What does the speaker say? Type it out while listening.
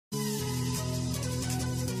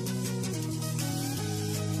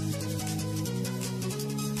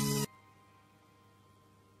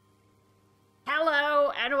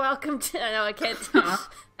and welcome to... No, I can't...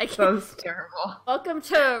 I can't. That was terrible. Welcome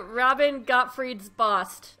to Robin Gottfried's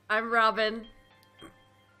Bost. I'm Robin.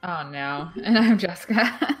 Oh, no. And I'm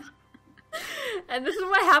Jessica. And this is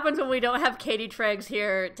what happens when we don't have Katie Tregs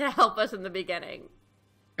here to help us in the beginning.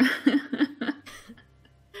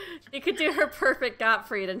 She could do her perfect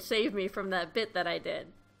Gottfried and save me from that bit that I did.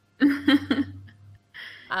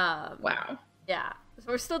 Wow. Yeah.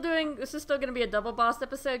 So we're still doing... This is still going to be a double Bost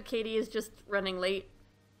episode. Katie is just running late.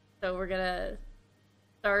 So we're going to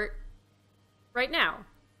start right now.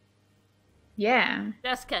 Yeah.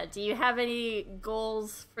 Jessica, do you have any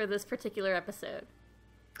goals for this particular episode?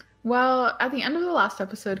 Well, at the end of the last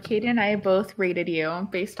episode, Katie and I both rated you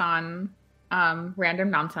based on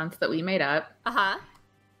random nonsense that we made up. Uh-huh.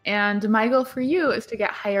 And my goal for you is to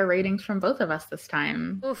get higher ratings from both of us this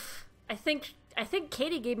time. Oof. I think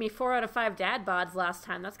Katie gave me 4 out of 5 dad bods last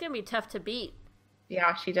time. That's gonna be tough to beat.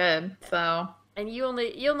 Yeah, she did. So. And you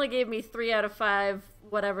only gave me 3 out of 5,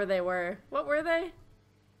 whatever they were. What were they?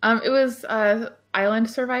 It was Island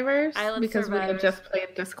Survivors. Because we had just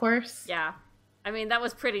played Discourse. Yeah. I mean, that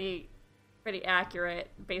was pretty accurate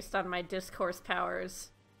based on my Discourse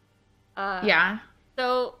powers. Yeah.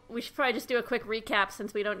 So we should probably just do a quick recap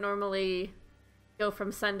since we don't normally go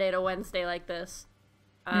from Sunday to Wednesday like this.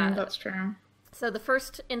 That's true. So the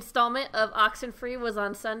first installment of Oxenfree was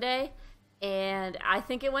on Sunday, and I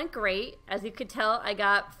think it went great. As you could tell, I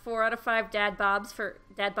got 4 out of 5 dad bods for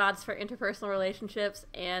interpersonal relationships,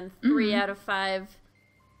 and 3 out of 5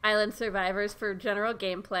 Island Survivors for general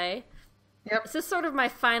gameplay. Yep. This is sort of my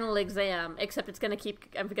final exam, except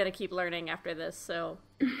I'm gonna keep learning after this. So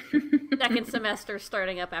second semester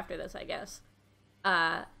starting up after this, I guess.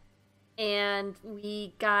 And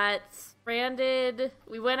we got stranded.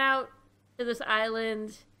 We went out to this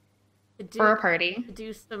island for a party. To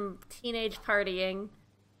do some teenage partying.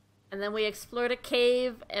 And then we explored a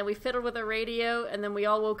cave, and we fiddled with a radio, and then we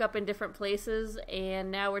all woke up in different places, and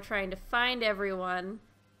now we're trying to find everyone.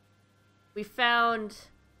 We found...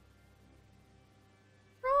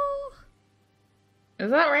 Is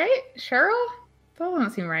that right? Cheryl? That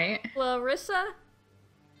doesn't seem right. Clarissa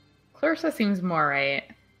seems more right.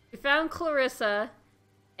 We found Clarissa,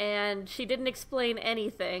 and she didn't explain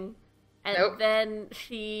anything. And Nope. Then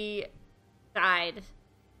she died.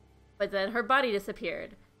 But then her body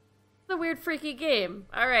disappeared. It's a weird, freaky game.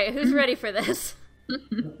 Alright, who's ready for this?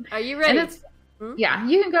 Are you ready? Yeah,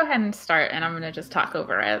 you can go ahead and start, and I'm going to just talk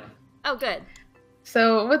over it. Oh, good.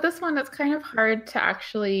 So with this one, it's kind of hard to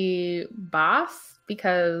actually boss,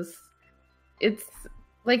 because it's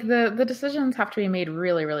like the decisions have to be made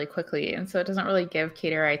really, really quickly. And so it doesn't really give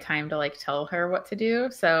Katie or I time to like tell her what to do.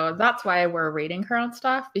 So that's why we're rating her on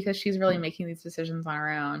stuff, because she's really making these decisions on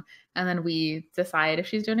her own. And then we decide if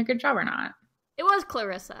she's doing a good job or not. It was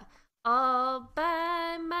Clarissa. All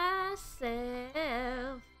by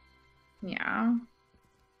myself. Yeah.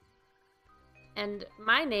 And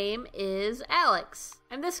my name is Alex.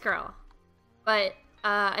 I'm this girl. But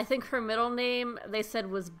I think her middle name, they said,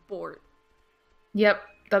 was Bort. Yep,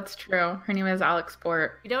 that's true. Her name is Alex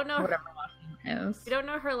Bort. We don't know whatever her last name is. We don't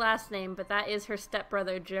know her last name, but that is her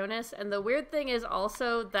stepbrother Jonas. And the weird thing is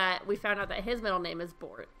also that we found out that his middle name is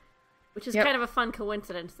Bort, which is kind of a fun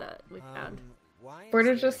coincidence that we found. Bort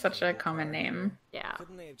is just such a common name. Yeah.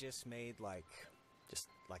 Couldn't they have just made like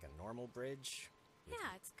a normal bridge? Yeah,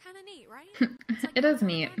 it's kind of neat, right? It is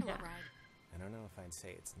neat. Yeah. I don't know if I'd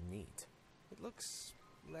say it's neat. It looks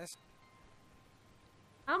less...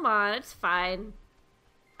 Come on, it's fine.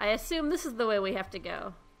 I assume this is the way we have to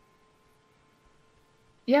go.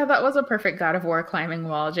 Yeah, that was a perfect God of War climbing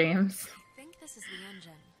wall, James. I think this is the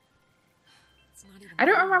engine. It's not even I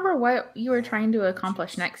don't remember what you were trying to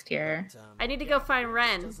accomplish next here. I need to go find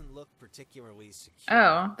Ren. Doesn't look particularly secure.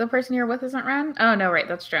 Oh, the person you're with isn't Ren? Oh, no, right,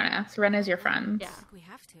 that's Jonas. Ren is your friend. Yeah. I think we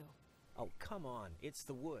have to. Oh, come on. It's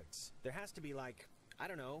the woods. There has to be like, I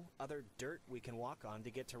don't know, other dirt we can walk on to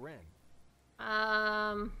get to Ren.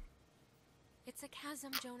 It's a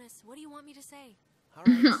chasm, Jonas. What do you want me to say? All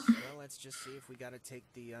right. Well, let's just see if we gotta take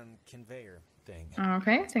the conveyor thing.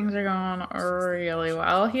 Okay, things are going really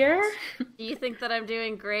well here. Do you think that I'm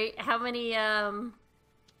doing great? How many,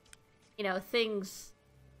 things?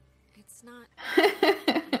 It's not.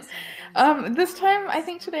 This time, I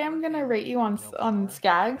think today I'm gonna rate you on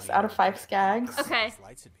Skags out of 5 Skags. Okay.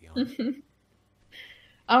 Lights would be on.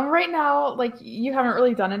 Right now, like, you haven't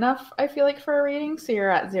really done enough, I feel like, for a rating, so you're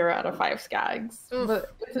at 0 out of 5 Skags. Oof. But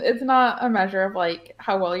it's not a measure of, like,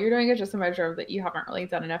 how well you're doing, it's just a measure of that you haven't really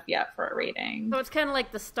done enough yet for a rating. So it's kind of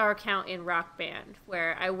like the star count in Rock Band,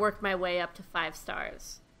 where I work my way up to 5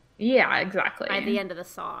 stars Yeah, exactly. by the end of the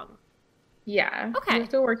song. Yeah. Okay. You have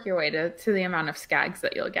to work your way to the amount of skags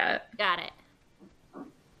that you'll get. Got it.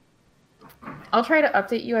 I'll try to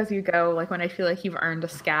update you as you go, like when I feel like you've earned a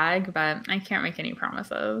skag, but I can't make any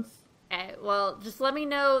promises. Okay, well, just let me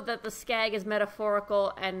know that the skag is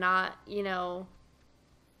metaphorical and not, be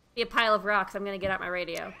a pile of rocks. I'm gonna get out my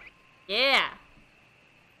radio. Yeah!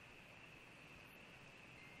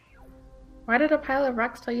 Why did a pile of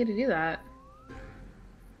rocks tell you to do that?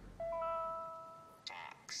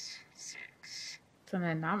 It's an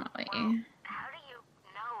anomaly. How do you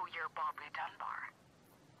know you're Bobby Dunbar?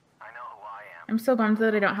 I know who I am. I'm so bummed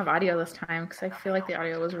that I don't have audio this time because I feel like the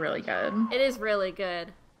audio was really good. It is really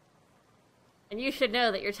good. And you should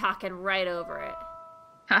know that you're talking right over it.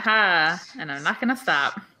 Haha, and I'm not gonna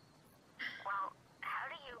stop. Well, how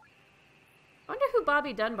do you... I wonder who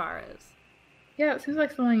Bobby Dunbar is. Yeah, it seems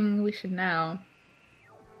like something we should know.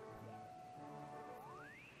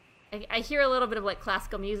 I hear a little bit of, like,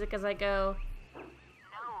 classical music as I go.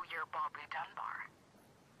 know you're Bobby Dunbar?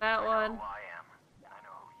 That one. Who I am. And I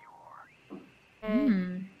know who you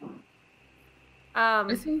are.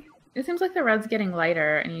 Okay. It seems like the red's getting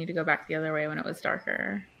lighter and you need to go back the other way when it was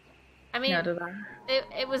darker. I mean, Noted that.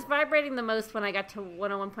 it was vibrating the most when I got to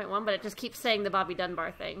 101.1, but it just keeps saying the Bobby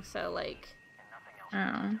Dunbar thing, so, like...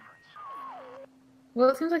 Oh. Well,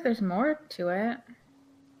 it seems like there's more to it.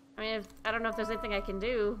 I mean, I don't know if there's anything I can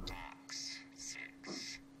do.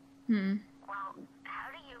 Hmm. Well, how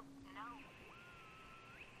do you know?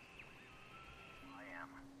 I am.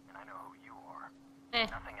 And I know who you are. Eh,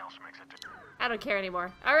 Nothing else makes it different. I don't care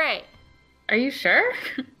anymore. Alright. Are you sure?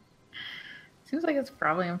 Seems like it's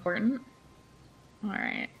probably important.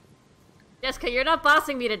 Alright. Jessica, you're not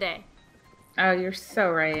bossing me today. Oh, you're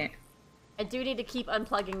so right. I do need to keep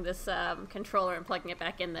unplugging this controller and plugging it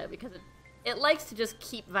back in, though, because it likes to just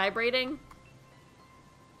keep vibrating.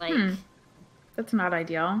 Like, That's not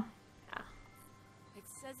ideal. yeah. It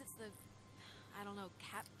says it's the, I don't know,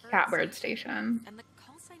 Catbird station. And the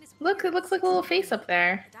call sign is Look, weird. it looks like a little face up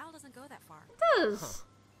there. The dial doesn't go that far. It does.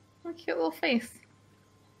 What a cute little face.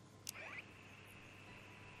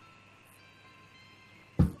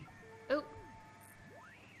 Oh,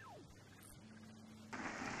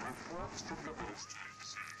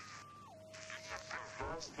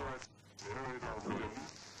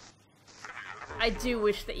 I do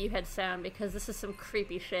wish that you had sound, because this is some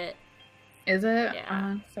creepy shit. Is it?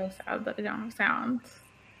 Yeah. Oh, it's so sad that I don't have sounds.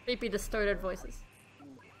 Creepy, distorted voices.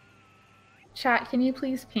 Chat, can you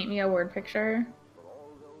please paint me a word picture?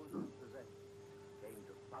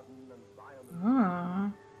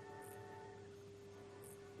 Oh.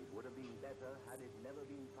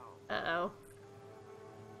 Uh-oh.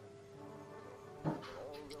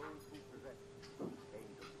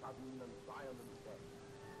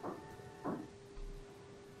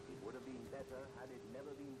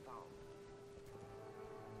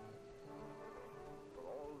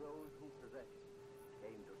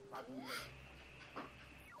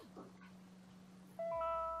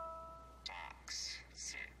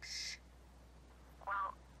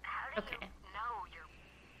 Well, how do Okay. you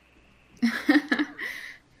know you're...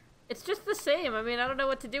 It's just the same. I mean, I don't know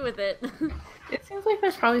what to do with it. It seems like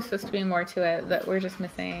there's probably supposed to be more to it that we're just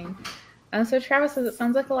missing. So Travis says it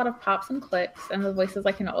sounds like a lot of pops and clicks, and the voice is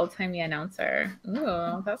like an old-timey announcer.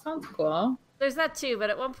 Ooh, that sounds cool. There's that too, but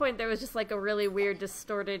at one point there was just like a really weird,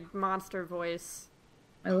 distorted monster voice.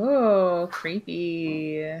 Ooh,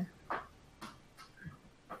 creepy.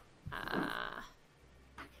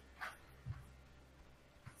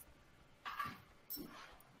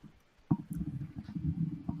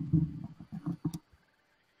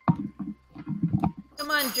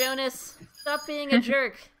 Come on, Jonas. Stop being a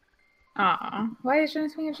jerk. Aw, why is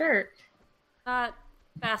Jonas being a jerk? Not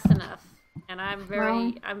fast enough. And I'm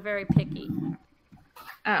very picky.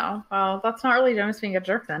 Oh, well, that's not really Jonas being a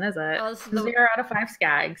jerk then, is it? Oh, this is the- 0 out of 5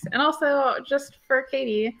 skags. And also, just for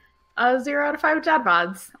Katie, 0 out of 5 dad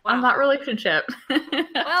bods Wow. on that relationship.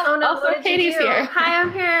 Well, no, also, what did you Katie's do? here. Hi,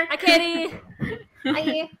 I'm here. Hi, Katie.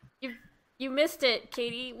 Hi. You missed it,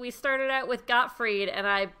 Katie. We started out with Gottfried, and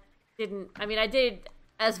I did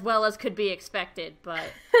as well as could be expected, but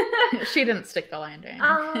She didn't stick the landing.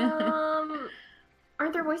 Aren't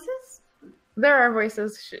there voices? There are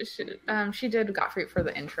voices. She did Gottfried for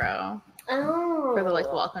the intro. Oh. For the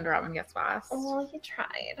welcome to Robin Gets Boss. Oh, you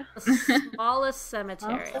tried. the smallest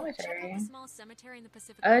cemetery. Oh, cemetery. Check out the small cemetery in the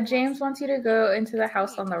Pacific James Northwest. wants you to go into the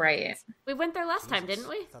house on the right. We went there last time, didn't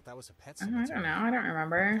we? I thought that was a pet I cemetery. don't know. I don't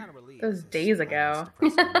remember. Kinda relieved, Those since days I ago.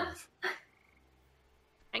 was depressed enough.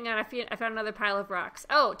 Hang on, I found another pile of rocks.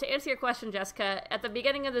 Oh, to answer your question, Jessica, at the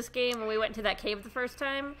beginning of this game, when we went into that cave the first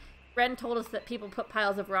time, Ren told us that people put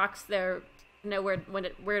piles of rocks there know where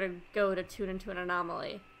to go to tune into an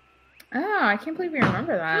anomaly. Oh, I can't believe you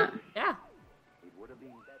remember that. Yeah.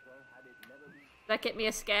 That get me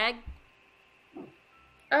a skag?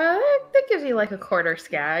 That gives you like a quarter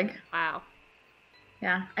skag. Wow.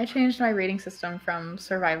 Yeah, I changed my rating system from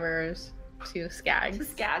survivors to skags. Two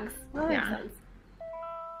skags. That makes Yeah. sense.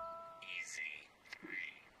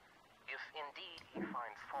 If indeed he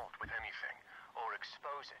finds fault with anything, or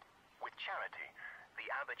expose it, with charity, the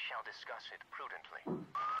abbot shall discuss it prudently.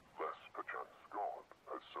 Lest perchance God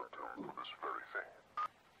has sent him for this very thing.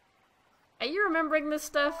 Are you remembering this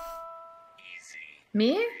stuff?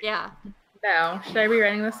 Me? Yeah. No. Should I be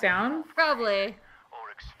writing this down? Probably. Or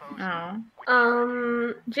expose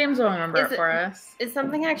Oh. James will remember Is it it- for us. Is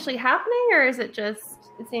something actually happening, or is it just?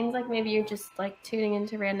 It seems like maybe you're just like tuning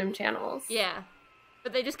into random channels. Yeah.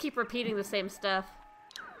 But they just keep repeating the same stuff.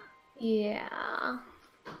 Yeah.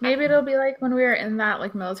 Maybe it'll be like when we were in that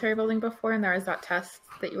like military building before, and there was that test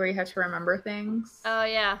where you had to remember things. Oh,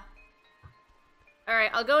 yeah.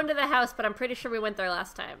 Alright, I'll go into the house, but I'm pretty sure we went there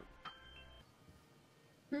last time.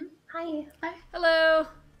 Hi. Hello!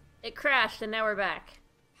 It crashed, and now we're back.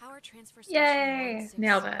 Power transfer station. Yay. 167.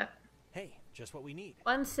 Nailed it. Hey, just what we need.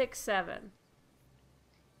 167.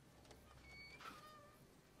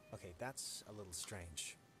 Okay, that's a little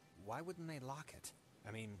strange. Why wouldn't they lock it?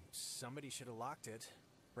 I mean, somebody should have locked it,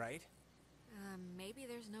 right? Maybe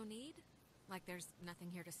there's no need? Like there's nothing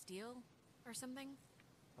here to steal? Or something?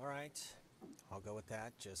 All right, I'll go with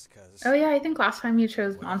that just because. Oh yeah, I think last time you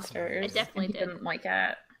chose Well, monsters. I definitely and you did. didn't like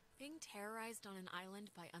it. Being terrorized on an island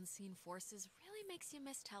by unseen forces really makes you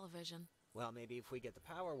miss television. Well, maybe if we get the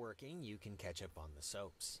power working, you can catch up on the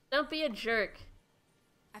soaps. Don't be a jerk.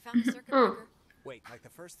 I found the circuit breaker. Wait, like the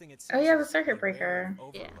first thing it says. Oh, yeah, the is, circuit "Beware breaker."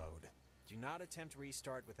 of Yeah. Overload. Do not attempt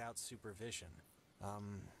restart without supervision.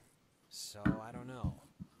 So I don't know.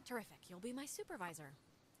 Terrific. You'll be my supervisor.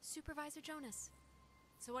 Supervisor Jonas.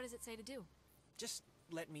 So what does it say to do? Just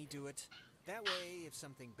let me do it. That way, if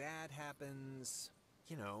something bad happens,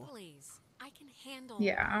 you know. Please. I can handle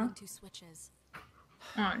Yeah. pulling 2 switches. Oh,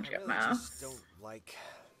 I really just Jonas. don't like.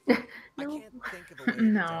 No. I can't think of a way to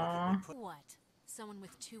No. delicately put. What? Someone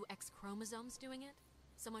with 2 X chromosomes doing it?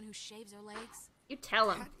 Someone who shaves her legs? You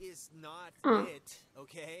tell him. That is not Mm. it,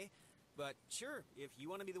 okay? But sure, if you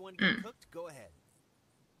want to be the one Mm. getting cooked, go ahead.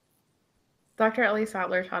 Dr. Ellie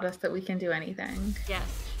Sattler taught us that we can do anything.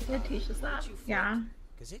 Yes. She did teach us that. Yeah.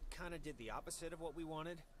 Because it kind of did the opposite of what we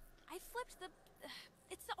wanted. I flipped the...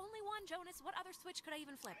 It's the only one, Jonas. What other switch could I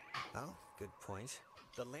even flip? Oh, good point.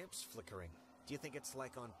 The lamp's flickering. Do you think it's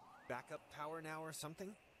like on backup power now or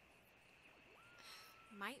something?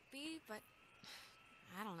 Might be, but...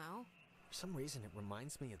 I don't know. For some reason, it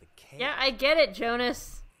reminds me of the cave. Yeah, I get it,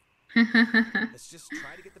 Jonas. Let's just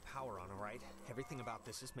try to get the power on, all right? Everything about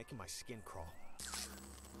this is making my skin crawl.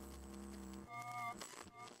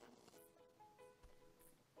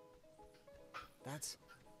 That's...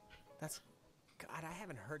 God, I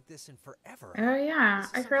haven't heard this in forever. Oh yeah,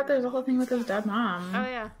 I forgot there's a whole thing with his dead mom. Oh,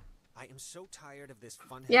 yeah. I am so tired of this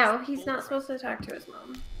funhouse. Yeah, well, he's not bull- supposed to talk to his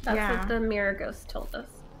mom. That's Yeah. what the mirror ghost told us.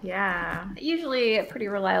 Yeah. Usually a pretty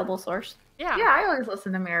reliable source. Yeah. Yeah, I always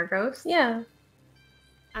listen to Mirror Ghost. Yeah.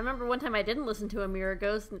 I remember one time I didn't listen to a mirror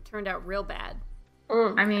ghost and it turned out real bad.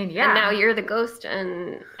 Mm. I mean, yeah. And now you're the ghost,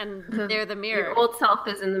 and And they're the mirror. your old self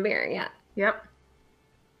is in the mirror. Yeah. Yep.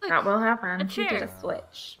 Look, That will a happen. You did chair. a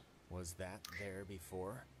switch. Was that there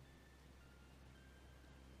before?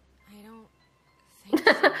 I don't think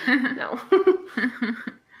so. No.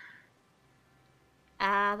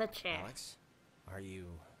 Ah, the chair. Alex? Are you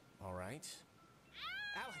alright?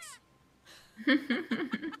 Alex!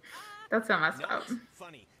 That's so messed No, up.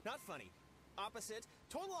 funny. Not funny. Opposite.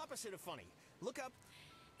 Total opposite of funny. Look up.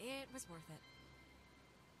 It was worth it.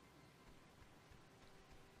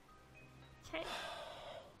 Okay.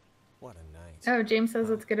 What a night. Oh, James says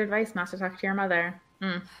it's good advice not to talk to your mother.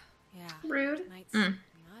 Mm. Yeah. Rude. Tonight's Mm.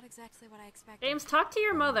 not exactly what I expected. James, talk to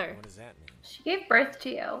your mother. What does that mean? She gave birth to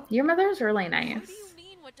you. Your mother's really What nice. do you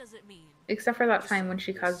mean? What does it mean? Except for that time when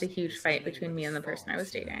she caused a huge fight between me and the person I was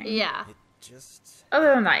dating. Yeah. It just...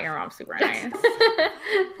 Other than that, your mom's super nice. I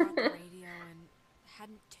brought the radio and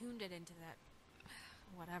hadn't tuned it into that...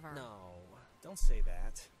 Whatever. No, don't say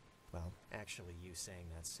that. Well, actually, you saying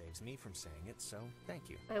that saves me from saying it, so thank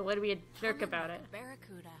you. I would be a jerk about it.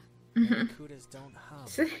 Barracuda. Barracudas don't hum.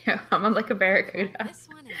 I'm like a barracuda. This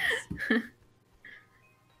one is.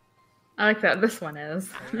 I like that. This one is.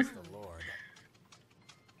 Praise the Lord.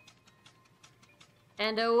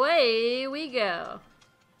 And away we go.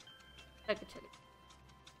 Chugga chugga.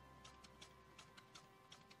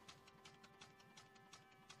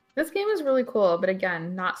 This game is really cool, but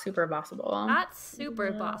again, not super bossable. Not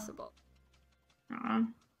super bossable. Aw.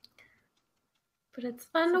 But it's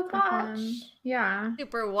fun to Super watch. fun. Yeah.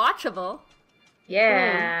 Super watchable.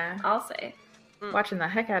 Yeah. I'll say. Watching the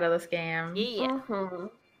heck out of this game. Yeah. Mhm.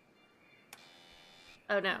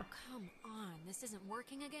 Oh no. Come on, this isn't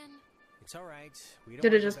working again? It's all right. We don't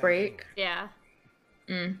Did it want you just back break? Yeah.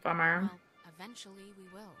 Bummer. Well, eventually we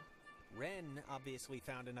will. anyway. Ren obviously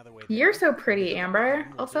found another way. You're there. so pretty, Maybe Amber.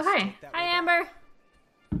 we'll Also, just hi. take that Hi, way back. Amber.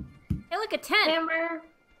 Hey, look, a tent. Amber.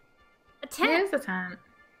 A It tent. is a tent.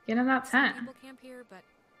 Get in that Some tent. people camp here, but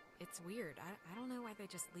it's weird. I don't know why they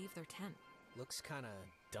just leave their tent. Looks kind of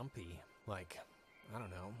dumpy. Like, I don't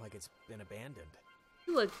know, like it's been abandoned.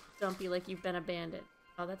 You look dumpy like you've been abandoned.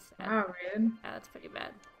 Oh, that's sad. Oh, rude. Yeah, that's pretty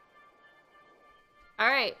bad. All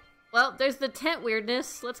right. Well, there's the tent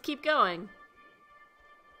weirdness. Let's keep going.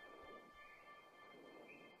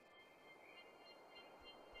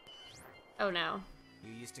 Oh no.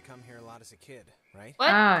 You used to come here a lot as a kid, right? What?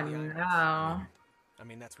 Oh, To the islands. no. I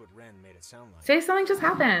mean, that's what Ren made it sound like. Say something just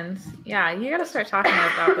happened. Yeah, you gotta start talking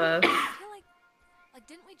about this. I feel like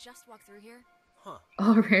didn't we just walk through here? Huh.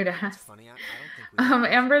 Oh, rude That's ass. funny. I don't think we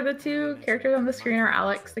Amber, the Maybe two mention characters on the my screen are field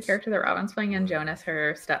Alex, the trips. character that Robin's playing, and Jonas,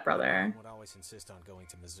 her stepbrother. Robin would always insist on going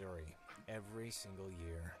to Missouri every single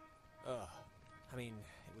year. Ugh. I mean,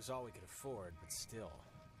 it was all we could afford, but still.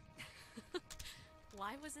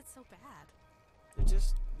 Why was it so bad? There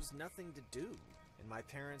just was nothing to do. And my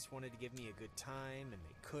parents wanted to give me a good time, and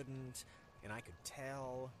they couldn't. And I could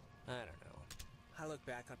tell. I don't know. I look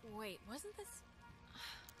back on... Wait, wasn't this...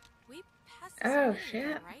 We passed this Oh, way, shit.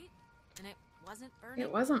 right? And it wasn't burning?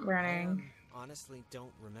 It wasn't burning. honestly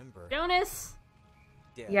don't remember. Jonas.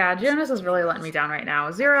 Yeah, Jonas is really letting me down right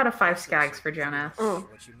now. 0 out of 5 skags for Jonas. Mm.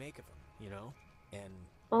 What you make of him, you know? And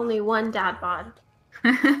Only not one leave dad him bod. around.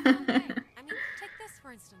 Okay, I mean, take this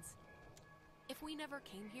for instance. If we never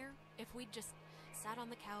came here, if we'd just sat on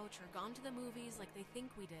the couch or gone to the movies like they think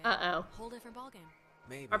we did, Uh-oh. whole different ballgame.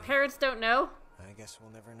 Maybe. Our parents don't know? I guess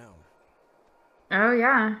we'll never know. Oh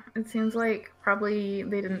yeah, it seems like probably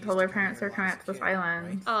they didn't tell their parents they're coming out to this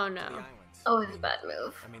island. Oh, To the no. islands. Always a bad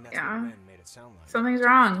move. I mean, that's Yeah. what Ren made it sound like. Something's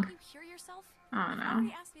wrong. Did you hear yourself? Oh You've no.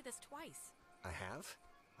 already asked me this twice. I have?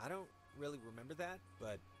 I don't really remember that,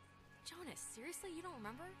 but Jonas, seriously, you don't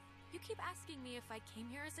remember? You keep asking me if I came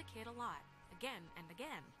here as a kid a lot. Again and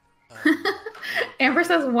again. Amber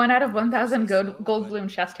says 1 out of 1,000 Goldblum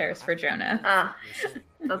chest hairs for Jonas. Ah,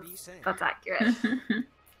 what are you saying? that's accurate.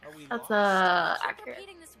 Are we That's lost? Keep accurate.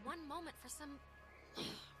 repeating this one moment for some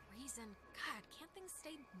reason. God, can't things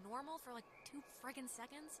stay normal for like 2 friggin'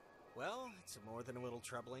 seconds? Well, it's more than a little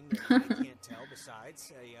troubling that I can't tell.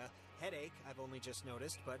 Besides, a headache I've only just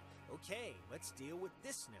noticed, but okay, let's deal with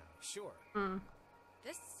this now. Sure. Hmm.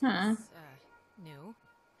 This Huh. is new.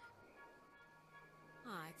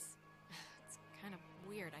 It's kind of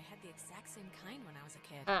weird. I had the exact same kind when I was a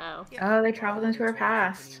kid. Uh-oh. Oh, they traveled into her That's what a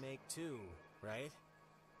past. company make too, right?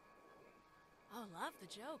 Oh, love the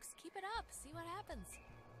jokes. Keep it up. See what happens.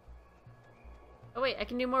 Oh, wait, I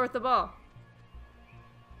can do more with the ball.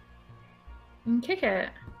 Kick it.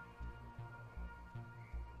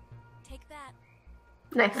 Take that.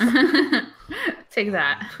 Nice. Take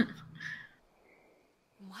that.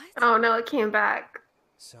 What? Oh no, it came back.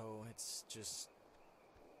 So it's just.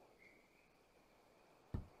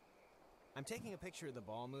 I'm taking a picture of the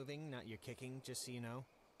ball moving, not your kicking, just so you know.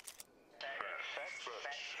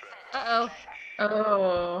 Uh-oh.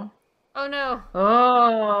 Oh. Oh, no. Oh.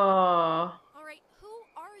 All right, who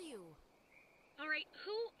are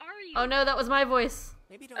you? Oh, no, that was my voice.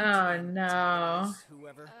 Maybe don't. Oh, try and no. antagonize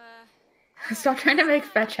Whoever. Stop trying to make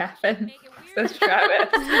fetch happen. Make it weird. Says Travis.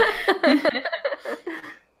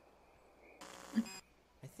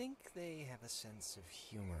 I think they have a sense of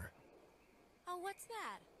humor. Oh, what's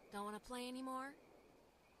that? Don't want to play anymore?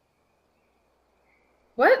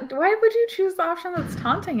 What? Why would you choose the option that's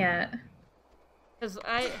taunting it? Because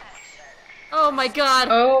I... Oh, my God.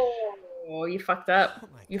 Oh, you fucked up. Oh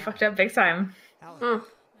my You God. fucked up big time. Alex, Mm.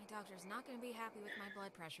 My doctor's not going to be happy with my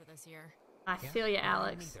blood pressure this year. I yeah, feel you, me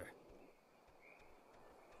Alex. neither.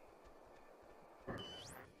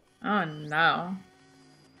 Oh no.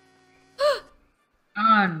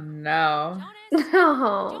 Oh no. Jonas?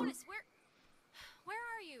 No. Jonas, where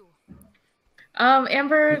are you?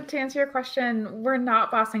 Amber, to answer your question, we're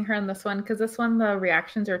not bossing her in this one because this one the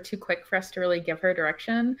reactions are too quick for us to really give her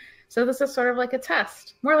direction. So this is sort of like a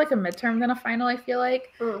test, more like a midterm than a final, I feel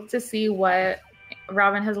like, Mm. to see what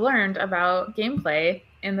Robin has learned about gameplay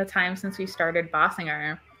in the time since we started bossing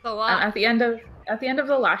her. It's a lot. At the end of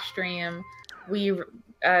the last stream, we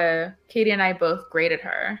Katie and I both graded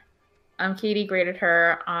her Katie graded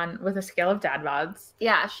her with a scale of dad bods.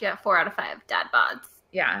 Yeah, she got 4 out of 5 dad bods.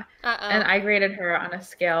 Yeah. Uh-oh. And I graded her on a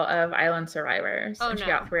scale of island survivors. Oh, and she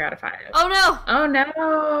no. got 3 out of 5. Oh no! Oh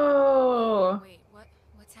no! Wait,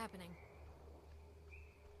 what's happening?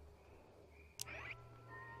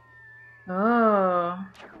 Oh.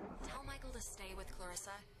 Tell Michael to stay with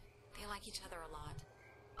Clarissa. They like each other a lot.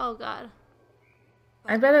 Oh god.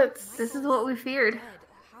 I bet it's... This is what we feared. Dead.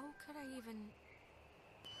 How could I even...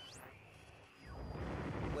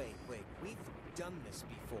 Wait, we've done this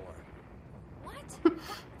before. What?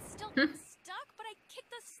 Still stuck? But I kicked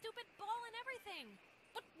the stupid ball and everything.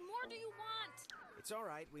 What more do you want? It's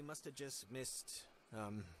alright, we must have just missed,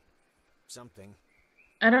 something.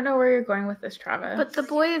 I don't know where you're going with this, Travis. But the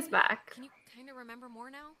boy is back. Can you kind of remember more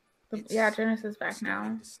now? Yeah, Jonas is back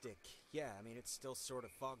starting now. to stick. Yeah, I mean, it's still sort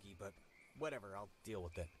of foggy, but whatever, I'll deal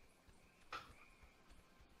with it.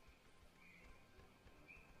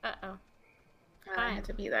 Uh-oh. I had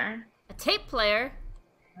to be there. A tape player?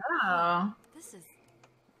 Oh. This is...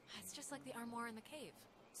 It's just like the armoire in the cave.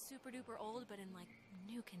 Super duper old, but in, like,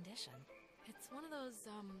 new condition. It's one of those,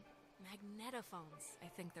 magnetophones, I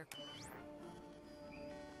think they're called.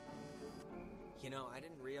 You know, I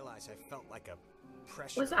didn't realize I felt like a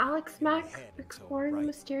pressure. Was Alex in my Mack head until exploring the right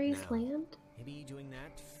mysterious now. land? Maybe doing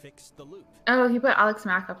that fixed the loop. Oh, he put Alex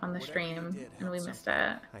Mack up on the Whatever he stream, did and we helped missed something,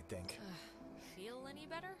 it. I think. Feel any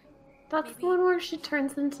better? That's Maybe- the one where she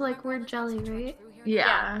turns into like Remember all weird the jelly, times we right? trudged through here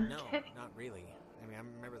Yeah. No, Okay. not really. I mean, I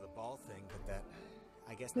remember the ball thing, but that...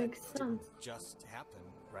 I guess Makes that didn't sense. just happen,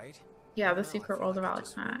 right? Yeah, I the don't know, I secret feel world like of I Alex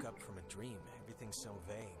just Mack. woke up from a dream. Everything's so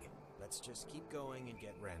vague. Let's just keep going and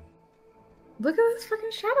get Ren. Look at this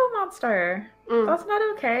freaking shadow monster. Mm, That's not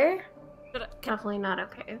okay. definitely not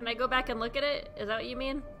okay. Can I go back and look at it? Is that what you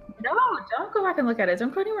mean? No, don't go back and look at it.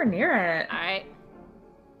 Don't go anywhere near it. Alright.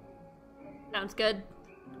 Sounds good.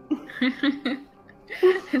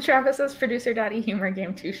 Travis says producer daddy humor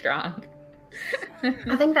game too strong.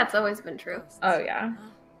 I think that's always been true. Oh yeah.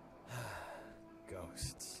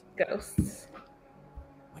 Ghosts. Ghosts.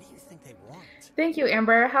 What do you think they want? Thank you,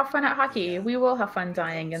 Amber. Have fun at hockey. We will have fun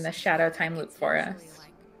dying in the shadow time loop for us. Usually,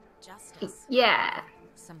 like, justice. Yeah.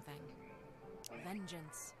 Something.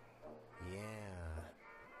 Vengeance. Yeah.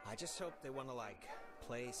 I just hope they want to, like,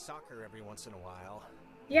 play soccer every once in a while.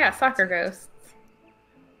 Yeah, soccer ghosts.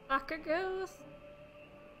 Soccer ghost.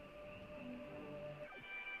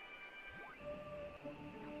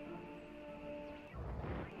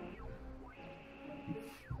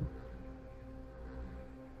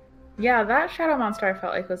 Yeah, that shadow monster I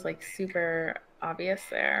felt like was like super obvious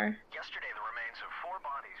there. Yesterday, the remains of 4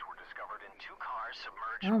 bodies were discovered in 2 cars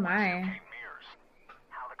submerged Oh in my. Cape Mears.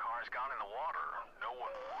 How the cars got in the water, no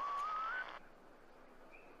one.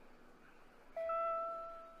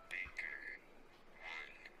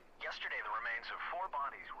 Yesterday, the remains of 4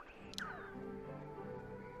 bodies were.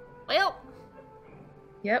 Well,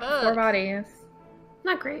 Yep, Fuck. 4 bodies.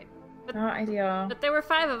 Not great. Not ideal. but there were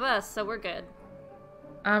 5 of us, so we're good.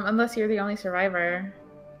 Unless you're the only survivor.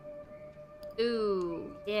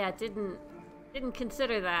 Ooh, yeah, didn't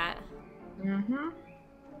consider that. Mm-hmm.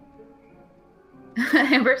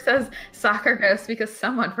 Amber says soccer ghost because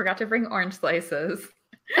someone forgot to bring orange slices.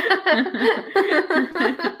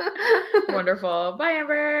 Wonderful. Bye,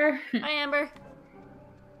 Amber. Hi, Amber.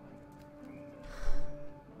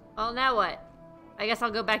 Well, now what? I guess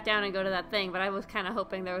I'll go back down and go to that thing, but I was kind of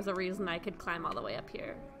hoping there was a reason I could climb all the way up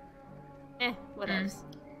here. Whatevs.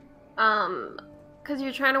 Because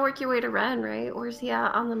you're trying to work your way to Ren, right? Where's he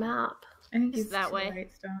at on the map? I think Just he's that to the way.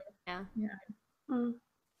 right still. Yeah. Yeah. Mm.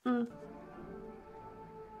 Mm.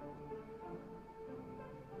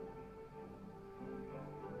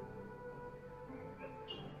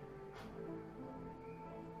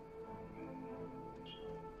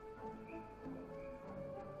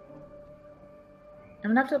 I'm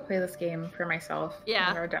gonna have to play this game for myself Yeah.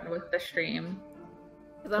 when we're done with the stream.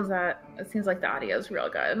 Because Because it seems like the audio is real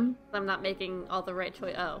good. I'm not making all the right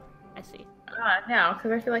choice. Oh, I see. No,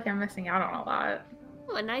 because I feel like I'm missing out on a lot.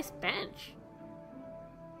 Oh, a nice bench.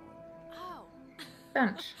 Oh.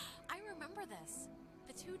 Bench. I remember this.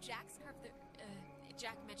 The 2 Jacks carved their...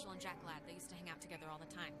 Jack Mitchell and Jack Ladd, they used to hang out together all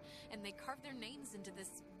the time. And they carved their names into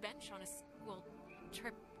this bench on a school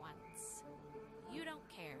trip once. You don't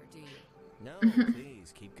care, do you? No,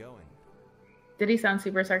 please, keep going. Did he sound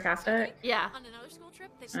super sarcastic? Yeah. On another school trip,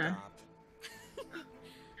 they... Stop.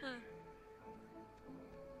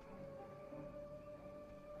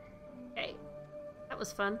 Okay. That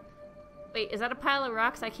was fun. Wait, is that a pile of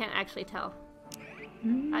rocks? I can't actually tell.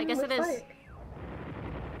 I guess it looks is. like.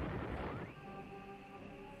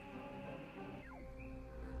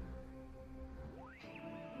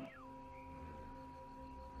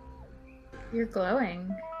 You're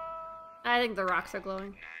glowing. I think the rocks are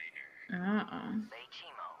glowing. Uh-oh.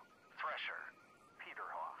 Baychimo, Thresher,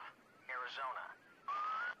 Peterhoff,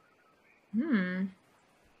 Arizona.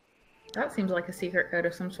 That seems like a secret code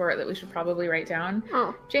of some sort that we should probably write down.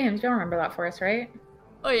 Oh, James, you'll remember that for us, right?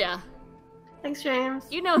 Oh yeah. thanks, James.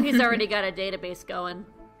 You know he's already got a database going.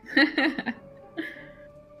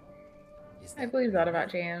 I believe that about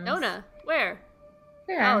James. Nona, where?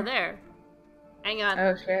 Yeah. Oh, there. Hang on.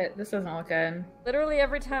 Oh shit, this doesn't look good. Literally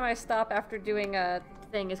every time I stop after doing a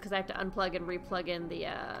thing is because I have to unplug and replug in the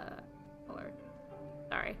color.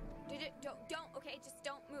 Sorry. Don't, okay? Just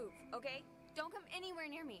don't move, okay? Don't come anywhere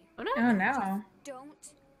near me. Oh no. Oh no.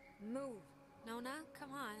 Don't move. Nona,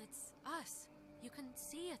 come on, it's us. You can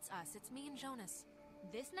see it's us. It's me and Jonas.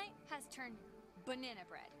 This night has turned banana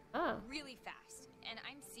bread Oh. really fast, and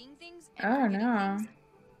I'm seeing things Oh, and forgetting no. things,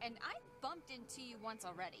 and I bumped into you once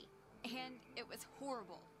already, and it was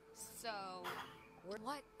horrible. So,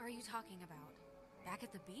 What are you talking about? Back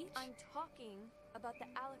at the beach? I'm talking about the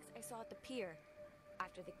Alex I saw at the pier.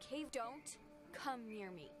 After the cave, don't come near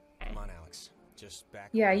me. Come on, Alex. Just back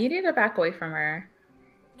Yeah, away. you need to back away from her.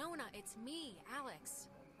 Nona, it's me, Alex.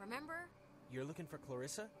 Remember? You're looking for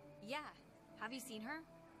Clarissa? Yeah, have you seen her?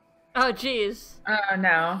 Oh jeez. Oh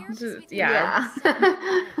no. Here, this week- Yeah. Have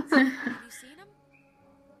you seen him?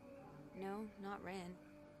 No, not Ren.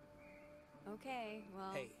 Okay,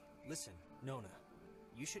 well... Hey, listen, Nona.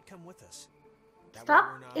 You should come with us. That way Stop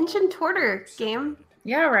we're not inching all toward her, game. separated.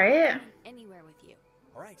 Yeah, right? Anywhere with you.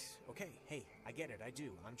 All right, okay. Hey, I get it. I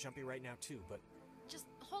do. I'm jumpy right now too, but Just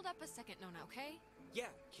hold up a second, Nona, okay? yeah.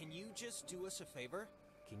 Can you just do us a favor?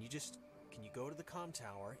 Can you go to the comm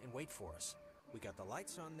tower and wait for us? We got the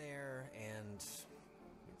lights on there, and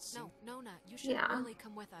it's No, Nona, you should Yeah. really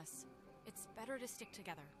come with us. It's better to stick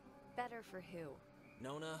together. Better for who?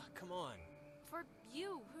 Nona, come on. For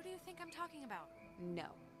you, who do you think I'm talking about? No.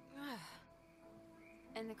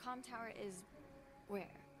 And the comm tower is... where?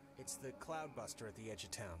 It's the Cloudbuster at the edge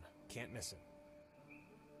of town. Can't miss it.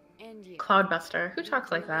 And you. Cloudbuster. Who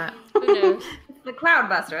talks like that? Who knows? It's the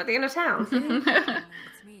Cloudbuster at the end of town. Nona,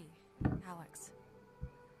 it's me, Alex.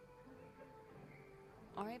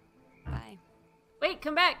 Alright, bye. Wait,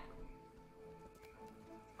 come back.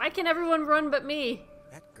 Why can everyone run but me?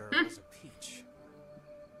 That girl is a peach.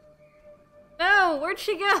 No, where'd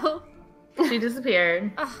she go? She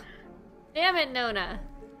disappeared. Ugh. Damn it, Nona.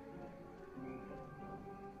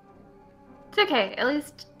 It's okay. At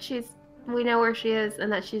least we know where she is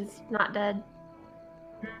and that she's not dead.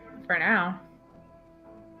 For now.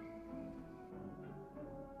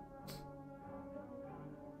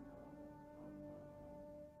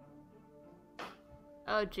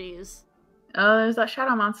 Oh jeez. Oh, there's that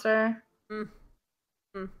shadow monster.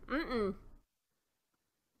 Mm-mm.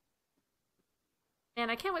 Man,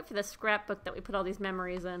 I can't wait for the scrapbook that we put all these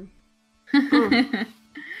memories in.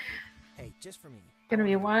 Hey, just for me. Gonna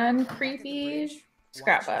be one Back at the creepy bridge, why don't you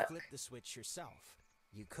scrapbook. flip the switch yourself?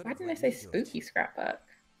 You could Why have didn't I let say me do it. spooky scrapbook?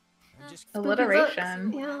 I'm just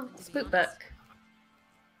Alliteration. Yeah. Spook book.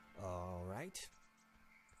 all right.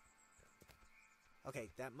 Okay,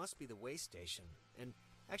 that must be the way station. And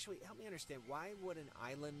actually, help me understand, why would an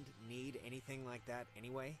island need anything like that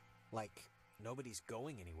anyway? Like, nobody's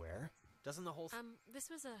going anywhere. Doesn't the whole This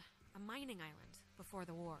was a mining island before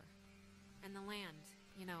the war. And the land,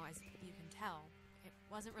 you know, as you can tell, it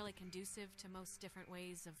wasn't really conducive to most different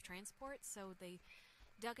ways of transport, so they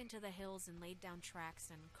dug into the hills and laid down tracks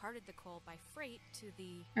and carted the coal by freight to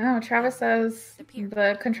the... Oh, Travis says The pier.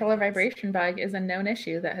 the controller vibration bug is a known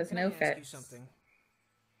issue that has Can no I ask you fix. something?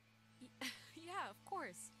 Yeah, of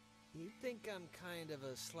course. You think I'm kind of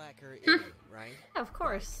a slacker idiot, right? Yeah, of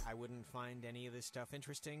course. I wouldn't find any of this stuff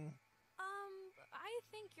interesting. I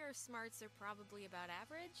think your smarts are probably about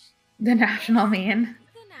average. The national mean.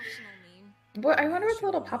 The national mean. What? I wonder what the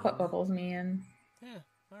little pop-up bubbles mean. Yeah,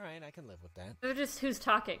 all right, I can live with that. They're just who's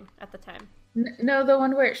talking at the time. No, the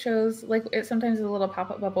one where it shows, like, it sometimes is a little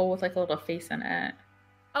pop-up bubble with, like, a little face in it.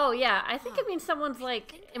 Oh yeah, I think it means someone's I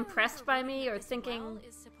like think I impressed remember by reading me or this thinking. well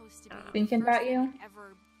is supposed to be the Thinking first about thing you?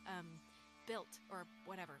 ever built or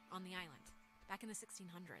whatever on the island back in the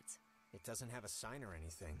 1600s. It doesn't have a sign or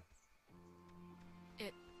anything.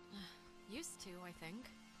 It used to, I think.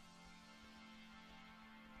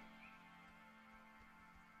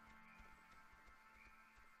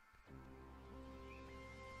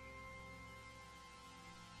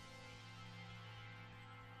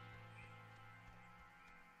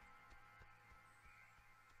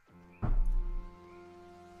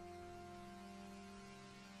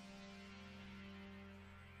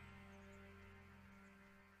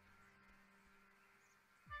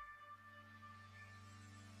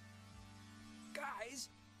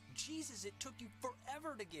 Jesus, it took you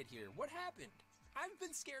forever to get here. What happened? I've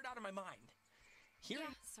been scared out of my mind. Here?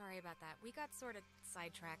 Yeah, sorry about that. We got sort of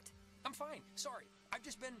sidetracked. I'm fine. Sorry. I've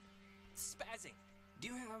just been spazzing. Do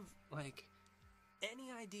you have, like,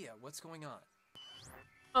 any idea what's going on?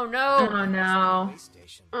 Oh no! Oh no.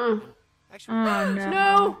 Actually, Oh no.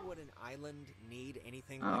 No! would an island need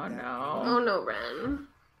anything Oh like that? no. Oh no, Ren.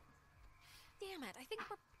 Damn it, I think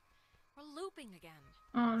we're looping again.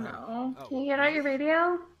 Oh no. Oh, Can you get out your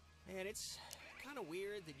radio? And it's kind of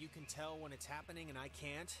weird that you can tell when it's happening and I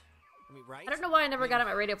can't. I mean, right? I don't know why I never I mean, got on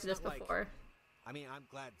my radio for it's this not like- before. I mean, I'm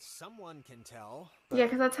glad someone can tell. Yeah,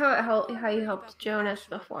 because that's how you helped Jonas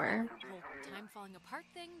before. Whole time falling apart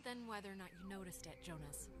thing, then whether or not you noticed it,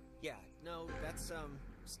 Jonas. Yeah, no, that's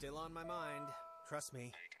still on my mind. Trust me.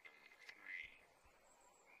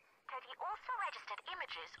 Teddy also registered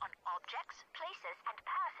images on objects, places, and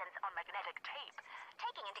persons on magnetic tape,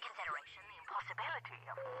 taking into consideration the impossibility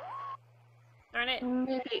of... Darn it.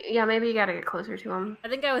 Maybe you gotta get closer to him. I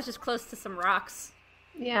think I was just close to some rocks.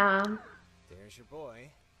 Yeah. There's your boy.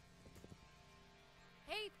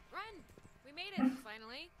 Hey, Ren! We made it,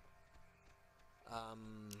 finally.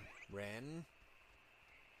 Ren?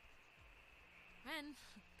 Ren,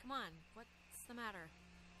 come on. What's the matter?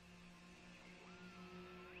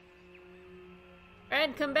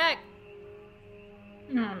 Ren, come back!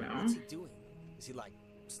 Oh no. What's he doing? Is he, like,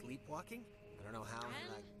 sleepwalking? I don't know how he,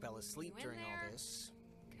 Ren? like, fell asleep You in during all there? this.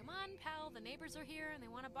 Come on, pal. The neighbors are here and they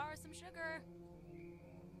want to borrow some sugar.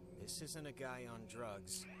 This isn't a guy on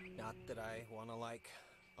drugs. Not that I want to, like,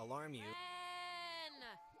 alarm you.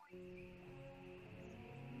 Ren!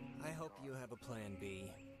 I hope you have a plan B.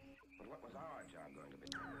 What was our job going to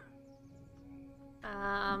be?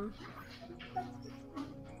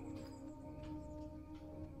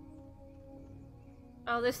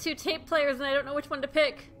 Oh, there's 2 tape players and I don't know which one to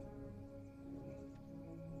pick.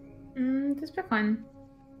 Just pick one.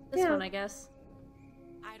 This one, I guess.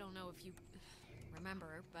 I don't know if you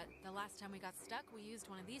remember, but the last time we got stuck, we used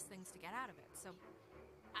one of these things to get out of it. So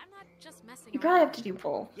I'm not just messing You around. probably have to do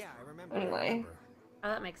both. Yeah, I remember. Anyway. I remember. Oh,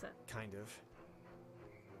 that makes sense. Kind of.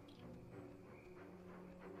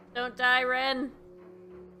 Don't die, Ren!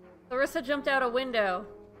 Larissa jumped out a window.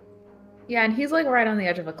 Yeah, and he's like right on the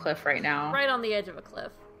edge of a cliff right now. Right on the edge of a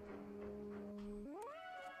cliff.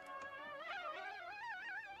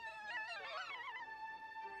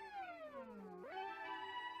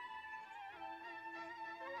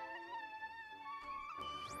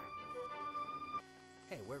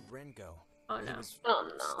 Hey, where'd Ren go? Oh He no. was Oh,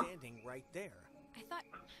 no. standing right there.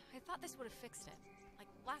 I thought this would have fixed it. Like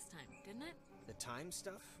last time, didn't it? The time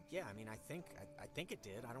stuff? Yeah, I mean, I think it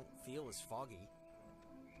did. I don't feel as foggy.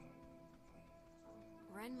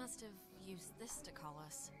 Ren must have used this to call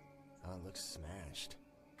us. Oh, it looks smashed.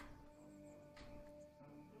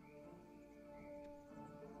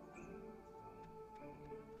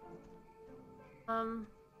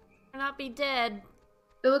 Not be dead.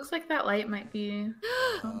 It looks like that light might be.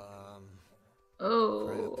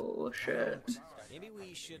 Oh shit. Maybe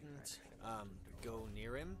we shouldn't go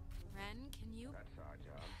near him. Ren, can you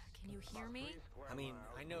hear me? I mean,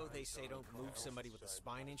 I know they say don't move somebody with a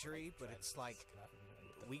spine injury, but it's like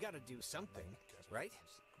we got to do something, right?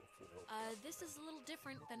 This is a little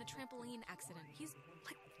different than a trampoline accident. He's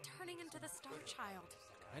like turning into the Star Child.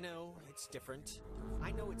 I know it's different.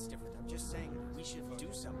 I know it's different. I'm just saying we should do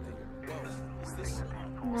something. Whoa, is this?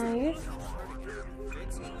 Nice.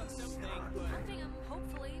 It's doing something, but Hurting him,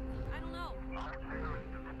 hopefully. I don't know.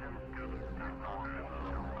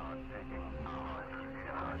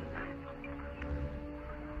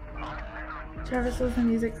 Travis says the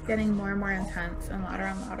music's getting more and more intense and louder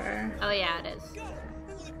and louder. Oh yeah, it is.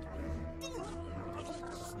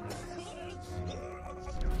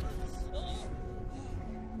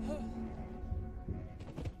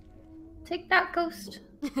 Take that, ghost.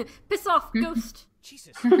 Piss off, ghost!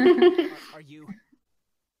 Jesus, are you?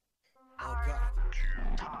 Oh God.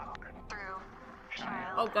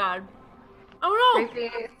 Oh god. Oh no!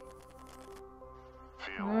 Creepy.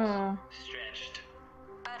 Oh. Stretched.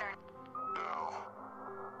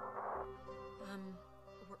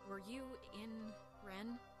 Were you in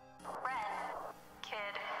Ren?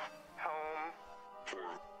 Home.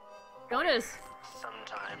 Jonas!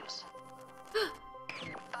 Sometimes.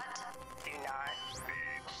 Do not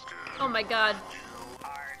Oh my god.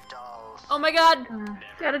 our dolls. Oh my god!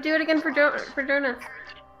 Gotta do it again for Jonas.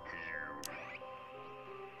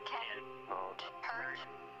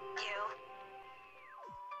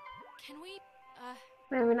 Can we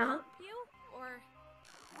Maybe not. help you? Or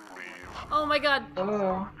Oh my god!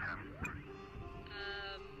 Oh.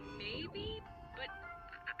 Maybe, but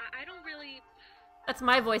I don't really. That's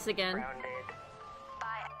my voice again.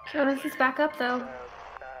 Jonas is back up though.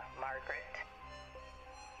 Margaret.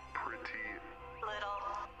 Pretty little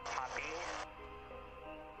puppy.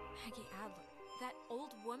 Maggie Adler. That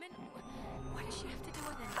old woman? What does she have to do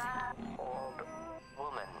with anything? Old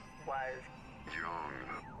woman was young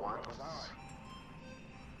once.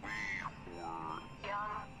 We were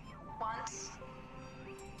young once.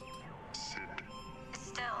 Sit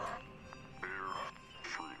still. Bear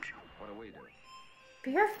fruit. What do we do?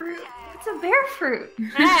 Bear fruit? What's a bear fruit?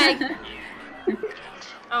 Hey!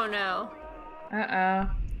 Oh no. Uh-oh.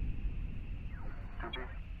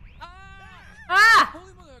 Ah!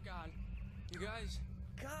 Holy mother of God. You guys?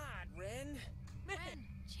 God, Ren. Man. Ren,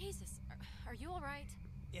 Jesus, are you alright?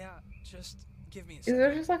 Yeah, just give me a Is second.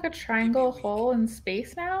 there just like a triangle hole in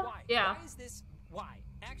space now? Why? Yeah. Why is this? Why?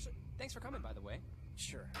 Actually, thanks for coming, by the way.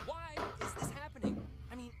 Sure. Why is this happening?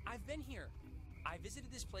 I mean, I've been here. I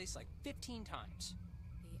visited this place like 15 times.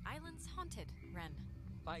 The island's haunted, Ren.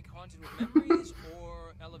 Like haunted with memories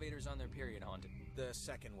or elevators on their period haunted? The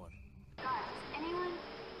second one. Guys,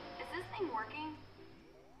 is this thing working?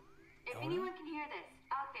 If anyone can hear this,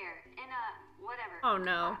 out there, in whatever. Oh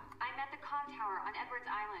no. I'm at the comm tower on Edwards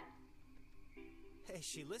Island. Hey,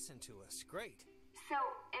 she listened to us. Great. So,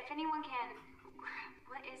 if anyone can,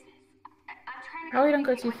 what is this? I'm trying to. Probably don't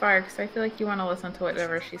go too far, because I feel like you want to listen to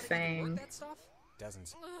whatever she's saying. That stuff?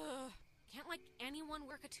 Dozens. Can't like anyone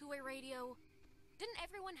work a two-way radio? Didn't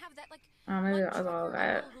everyone have that like? Oh, maybe one that was all of trucker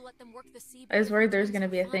it. uncle who let them work the sea I was worried there's for going to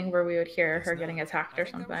be a fun? thing where we would hear her It's getting not. attacked I or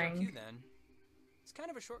think that was our something. cue then. It's kind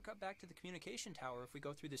of a shortcut back to the communication tower if we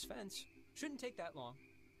go through this fence. Shouldn't take that long.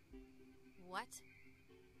 What?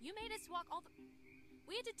 You made us walk all the.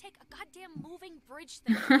 We had to take a goddamn moving bridge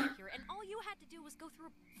thing to get here, and all you had to do was go through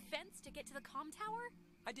a fence to get to the comm tower?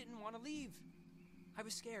 I didn't want to leave. I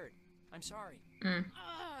was scared. I'm sorry. Mm.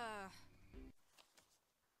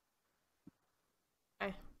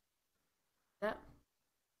 Okay. Yep.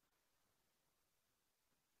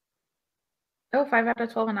 Oh, 5 out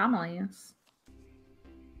of 12 anomalies.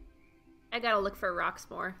 I gotta look for rocks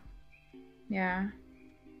more. Yeah.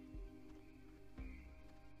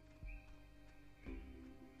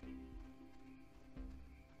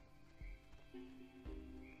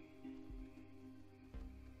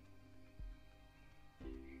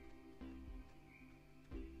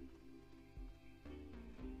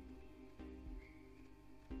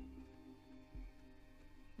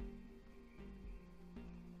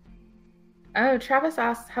 Oh, Travis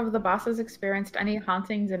asks, have the bosses experienced any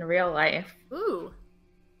hauntings in real life? Ooh.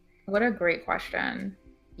 What a great question.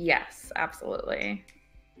 Yes, absolutely.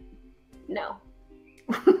 No.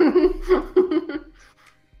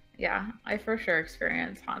 Yeah, I for sure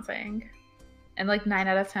experienced haunting. And like 9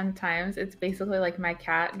 out of 10 times, it's basically like my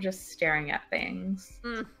cat just staring at things.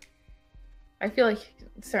 Mm. I feel like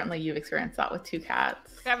certainly you've experienced that with 2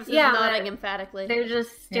 cats. Travis is Yeah, nodding but emphatically. They're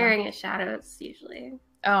just staring at shadows usually.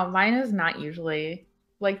 Oh, mine is not usually.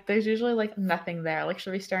 Like, there's usually like nothing there. Like,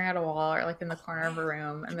 she'll be staring at a wall or like in the corner of a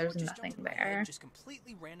room, and there's nothing there. Just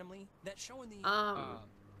completely randomly. That show in the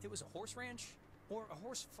it was a horse ranch or a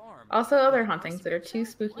horse farm. Also, other hauntings that are too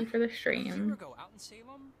spooky for the A year stream. ago, out in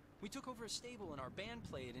Salem, we took over a stable and our band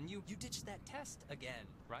played, and you ditched that test again,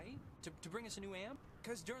 right? To bring us a new amp?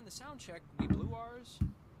 Because during the sound check, we blew ours.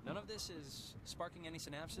 None of this is sparking any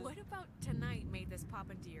synapses. What about tonight made this pop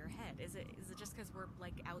into your head? Is it just because we're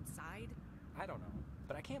like outside? I don't know,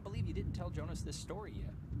 but I can't believe you didn't tell Jonas this story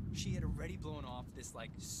yet. She had already blown off this like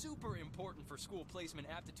super important for school placement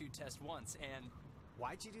aptitude test once, and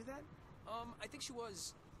Why'd you do that? I think she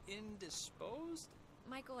was indisposed.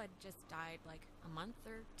 Michael had just died like a month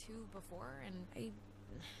or 2 before, and I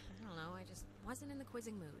don't know, I just wasn't in the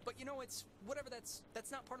quizzing mood. But you know, it's whatever.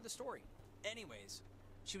 That's not part of the story. Anyways,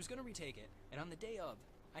 she was gonna retake it, and on the day of,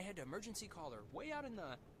 I had to emergency call her way out in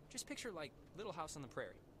the. Just picture like Little House on the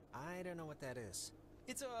Prairie. I don't know what that is.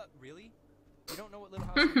 It's a really. You don't know what Little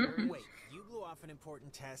House on the Prairie is? Wait, you blew off an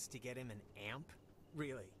important test to get him an amp?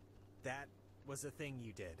 Really? That was the thing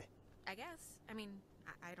you did? I guess. I mean,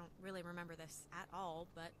 I don't really remember this at all,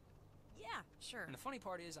 but yeah, sure. And the funny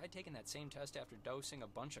part is, I'd taken that same test after dosing a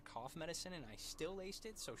bunch of cough medicine, and I still aced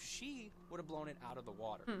it, so she would have blown it out of the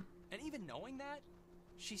water. And even knowing that,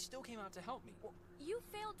 she still came out to help me. You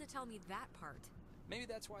failed to tell me that part. Maybe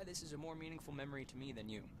that's why this is a more meaningful memory to me than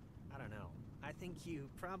you. I don't know. I think you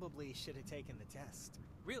probably should have taken the test.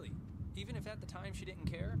 Really? Even if at the time she didn't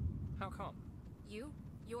care? How come?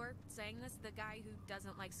 You're saying this? The guy who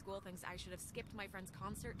doesn't like school thinks I should have skipped my friend's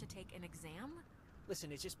concert to take an exam? Listen,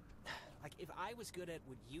 it's just... Like, if I was good at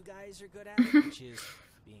what you guys are good at, which is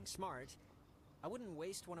being smart, I wouldn't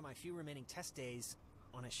waste one of my few remaining test days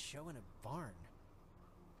on a show in a barn.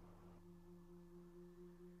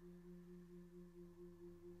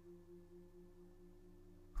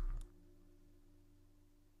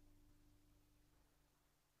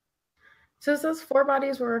 So it says 4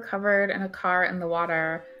 bodies were recovered in a car in the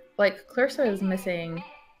water. Like, Clarissa is missing.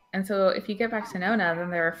 And so if you get back to Nona, then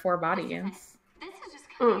there are 4 bodies. This is just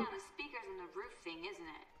coming out of the speakers and the roof thing,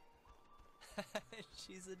 isn't it?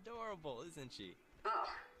 She's adorable, isn't she? Ugh.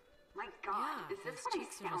 My God, Yeah, is this those what he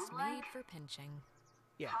cheeks are sounds just like? made for pinching.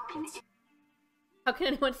 Yeah. How can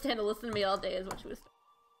anyone stand to listen to me all day is what she was.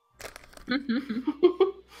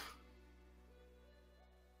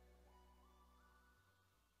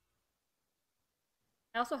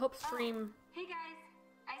 I also hope Stream. Hey guys,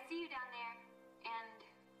 I see you down there. And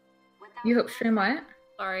what that You was hope Stream what?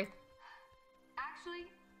 Sorry. Actually,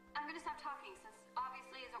 I'm gonna stop talking since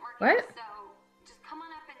obviously isn't working. What? So just come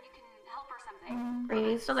on up and you can help or something.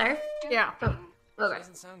 Are you still there? Yeah. Oh, She okay.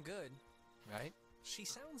 doesn't sound good, right? She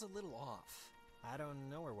sounds a little off. I don't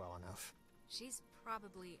know her well enough. She's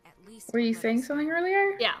probably at least. Were you 11 saying something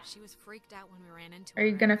earlier? Yeah. She was freaked out when we ran into Are her.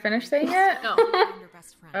 you gonna finish saying it? No. Her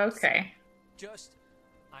best friends. Okay. Just,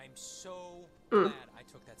 I'm so Mm. glad I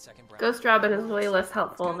took that second breath. Ghost Robin is way less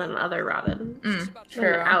helpful than other Robin. Mm, Than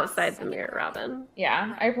true. outside the mirror Robin.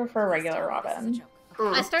 Yeah, I prefer regular This is a Robin. joke.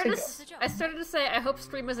 Mm. I started. It's a I started to say I hope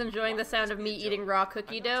Stream was enjoying the sound of me eating raw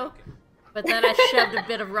cookie dough, but then I shoved a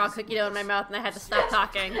bit of raw cookie dough in my mouth and I had to stop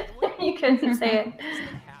talking. You couldn't say it.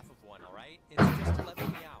 Half of one, all right? It's just to level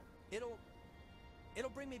me out. It'll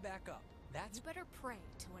bring me back up. That's You better pray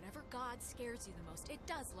to whatever God scares you the most. It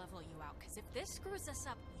does level you out, because if this screws us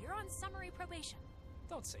up, you're on summary probation.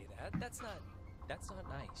 Don't say that. That's not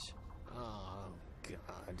nice. Oh,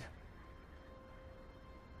 God.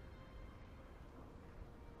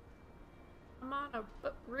 I'm on a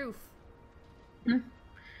roof.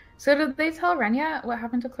 So did they tell Ren yet what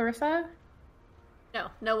happened to Clarissa? No,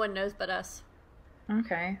 no one knows but us.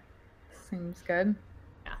 Okay. Seems good.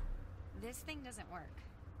 This thing doesn't work.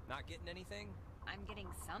 Not getting anything? I'm getting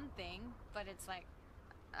something, but it's like,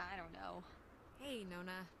 I don't know. Hey,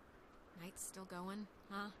 Nona. Night's still going,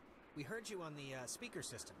 huh? We heard you on the speaker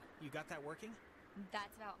system. You got that working?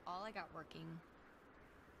 That's about all I got working.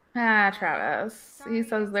 Ah, Travis. He Sorry,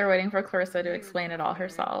 says they're waiting for Clarissa to weird explain it all weird.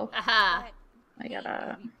 herself. Aha. But I hey, gotta...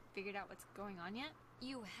 have you figured out what's going on yet?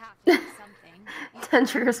 You have to do something.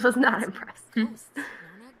 Tentriers was not impressed. Ghosts, Nona.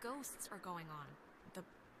 Ghosts are going on. The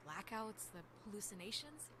blackouts, the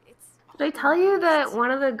hallucinations. It's. Did I tell you that one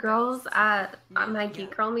of the girls at my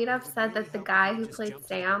Geek Girl meetup said that the guy who played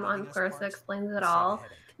Sam on Clarissa Explains It All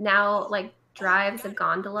now like drives a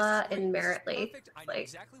gondola in Merritt Lake, like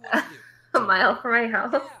a mile from my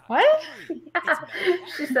house? What? Yeah,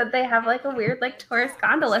 she said they have like a weird like tourist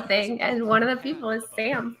gondola thing, and one of the people is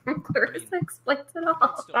Sam from Clarissa Explains It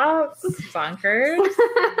All. Oh, bonkers.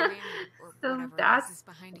 So that's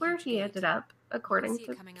where he ended up, according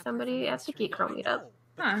to somebody at the Geek Girl meetup.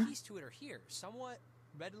 But Huh. the keys to it are here, somewhat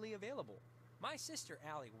readily available. My sister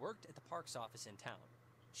Allie worked at the parks office in town.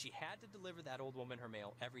 She had to deliver that old woman her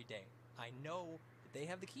mail every day. I know that they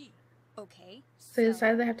have the key. Okay. So they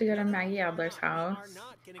decided they have to go to Maggie Adler's We house. are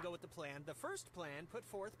not going to go with the plan. The first plan put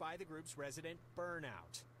forth by the group's resident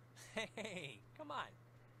Burnout. Hey, come on.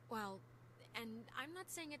 Well, and I'm not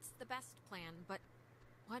saying it's the best plan, but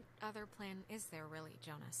what other plan is there really,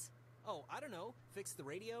 Jonas? Oh, I don't know. Fix the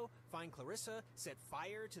radio, find Clarissa, set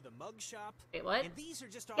fire to the mug shop. Wait, what? And these are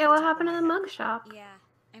just off Yeah, the what top of happened to my the head. mug shop? Yeah,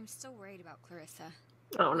 I'm still worried about Clarissa.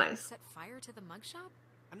 Oh, nice. Set fire to the mug shop?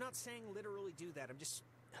 I'm not saying literally do that. I'm just...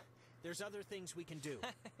 There's other things we can do.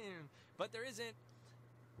 But there isn't.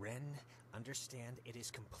 Ren, understand it is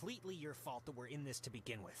completely your fault that we're in this to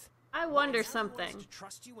begin with. I wonder Is how you want us something. to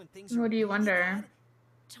trust you when things are What do you really wonder? bad?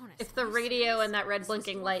 Jonas, If the are you radio serious? and that red This is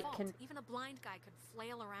blinking your light fault. can- Even a blind guy could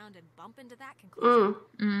flail around and bump into that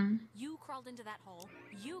conclusion. You crawled into that hole.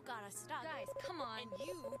 You got us stuck. Guys, come on. And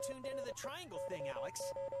you tuned into the triangle thing, Alex.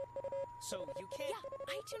 So you can't...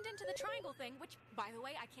 Yeah, I tuned into the triangle thing, which, by the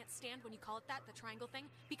way, I can't stand when you call it that, the triangle thing,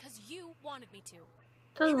 because you wanted me to.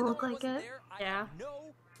 Doesn't Even look though I like wasn't it. there, I Yeah. have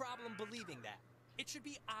no problem believing that. It should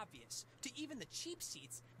be obvious to even the cheap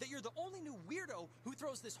seats that you're the only new weirdo who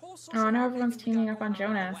throws this whole social Oh, now media everyone's thing we got teaming up on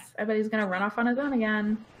going out of Jonas. whack. I bet he's gonna run off on his own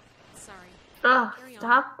again. Sorry. Oh, Carry on.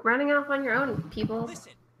 stop running off on your own, people.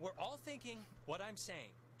 Listen, we're all thinking what I'm saying.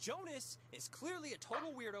 Jonas is clearly a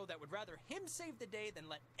total weirdo that would rather him save the day than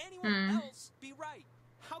let anyone else be right.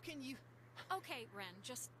 How can you... Okay, Ren,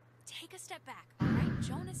 just take a step back, all right?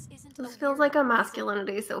 Jonas isn't This a feels weirdo. like a He's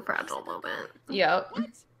masculinity so fragile moment. Yep. What?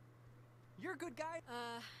 You're a good guy?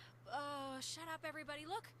 Shut up, everybody.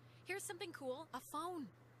 Look, here's something cool. A phone.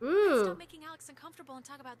 Ooh. Stop making Alex uncomfortable and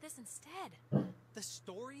talk about this instead. The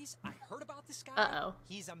stories I heard about this guy, Uh-oh.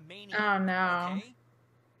 he's a maniac. Oh, no. Okay?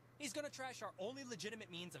 He's gonna trash our only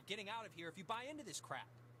legitimate means of getting out of here if you buy into this crap.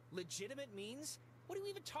 Legitimate means? What are you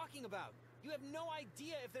even talking about? You have no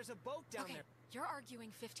idea if there's a boat down Okay, there. you're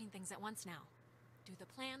arguing 15 things at once now. Do the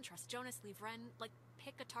plan, trust Jonas, leave Ren, like,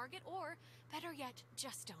 pick a target, or, better yet,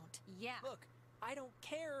 just don't. Yeah. Look, I don't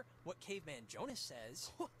care what Caveman Jonas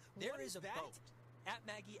says. There is a boat at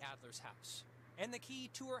Maggie Adler's house. And the key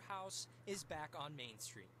to her house is back on Main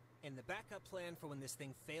Street. And the backup plan for when this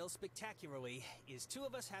thing fails spectacularly is 2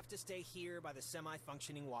 of us have to stay here by the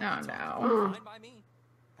semi-functioning walkie-talkie. Oh no. Fine by me.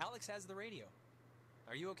 Alex has the radio.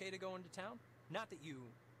 Are you okay to go into town? Not that you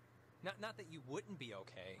wouldn't be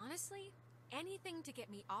okay. Honestly, anything to get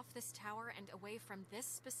me off this tower and away from this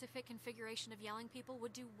specific configuration of yelling people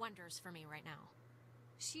would do wonders for me right now.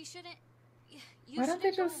 She shouldn't. You Why don't they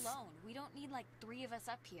shouldn't just- go alone. We don't need like 3 of us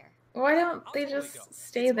up here. Why don't they just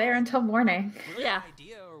stay there until morning? Yeah.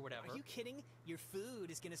 Idea or whatever. Are you kidding? Your food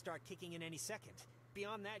is going to start kicking in any second.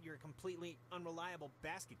 Beyond that, you're a completely unreliable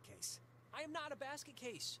basket case. I am not a basket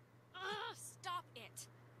case. Ugh, stop it.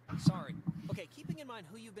 Sorry. Okay, keeping in mind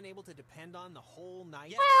who you've been able to depend on the whole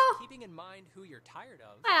night. Yes, keeping in mind who you're tired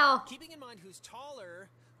of. Well, Keeping in mind who's taller.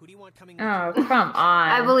 Who do you want coming Oh, with you? come on.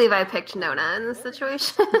 I believe I picked Nona in this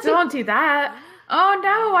situation. Don't do that. Oh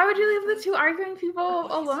no, why would you leave the 2 arguing people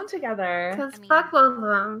alone together? Because I mean- fuck both of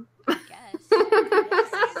them. I guess.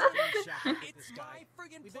 It's my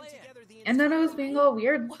friggin' We've been plan. together the And then it was entire being night. all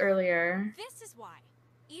weird earlier. This is why.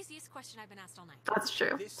 Easiest question I've been asked all night. That's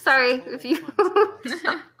true. This is Sorry a total if you. concept. This is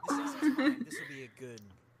fine. This will be a good.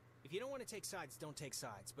 If you don't want to take sides, don't take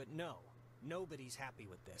sides. But no, nobody's happy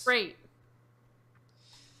with this. great.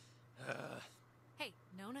 Hey,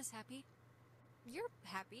 Nona's happy. You're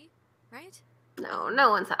happy, right? No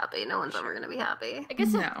one's happy. No one's ever gonna be happy. I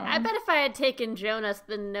guess No. I bet if I had taken Jonas,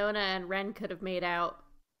 then Nona and Ren could have made out.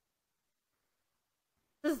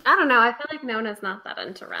 I don't know. I feel like Nona's not that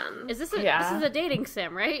into Ren. Is this a Yeah. this is a dating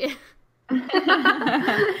sim, right?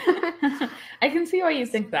 I can see why you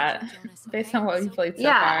think that, based on what you played so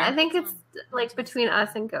Yeah, far. I think it's like between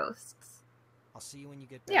us and ghosts. I'll see you when you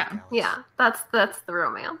get back. Yeah. Alex. Yeah, that's the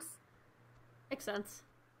romance. Makes sense.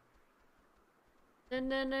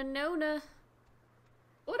 Nona.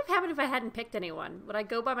 What would have happened if I hadn't picked anyone? Would I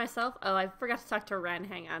go by myself? Oh, I forgot to talk to Ren.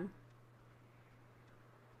 Hang on.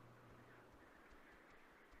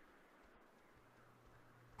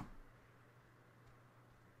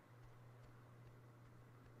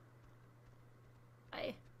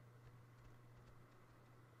 Bye.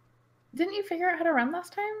 Didn't you figure out how to run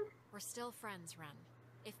last time? We're still friends, Ren.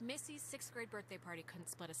 If Missy's 6th grade birthday party couldn't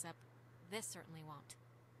split us up, this certainly won't.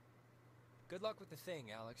 Good luck with the thing,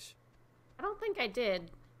 Alex. I don't think I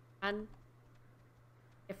did. On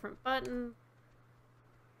different button.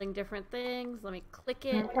 Doing different things. Let me click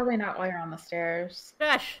it. Probably not while you're on the stairs.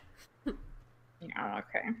 Gosh. Yeah,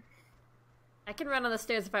 okay. I can run on the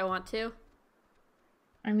stairs if I want to.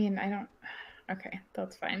 I mean, I don't... Okay,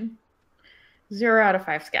 that's fine. 0 out of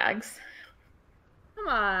 5 skags. Come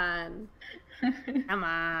on. Come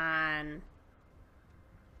on.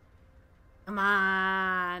 Come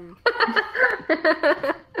on.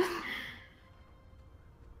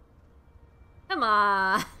 Come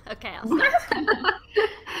on. Okay, I'll stop.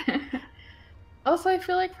 Also, I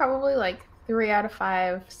feel like probably like 3 out of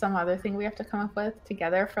 5 some other thing we have to come up with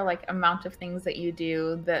together for like amount of things that you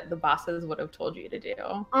do that the bosses would have told you to do.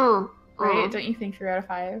 Right? Don't you think 3 out of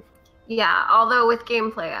 5? Yeah, although with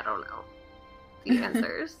gameplay, I don't know the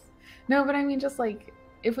answers. No, but I mean just like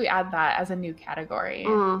if we add that as a new category.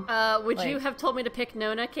 Would you Like- have told me to pick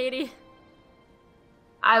Nona, Katie?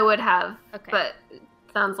 I would have, Okay. but it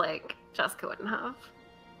sounds like Jessica wouldn't have.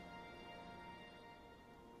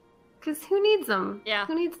 Because who needs them? Yeah.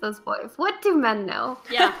 Who needs those boys? What do men know?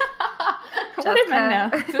 Yeah. What do men know?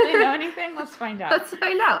 Jessica. Do they know anything? Let's find out. Let's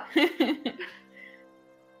find out.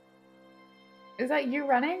 Is that you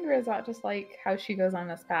running, or is that just like how she goes on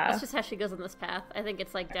this path? That's just how she goes on this path. I think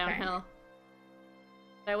it's like downhill.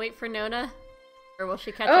 Should I wait for Nona? Or will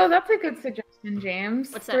she catch Oh, up? that's a good suggestion,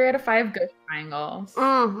 James. What's that? 3 out of 5 ghost triangles.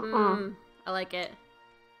 I like it.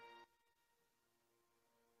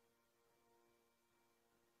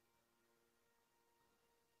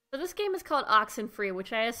 So this game is called Oxenfree,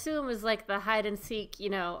 which I assume is like the hide and seek, you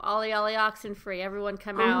know, Ollie Ollie Oxenfree, everyone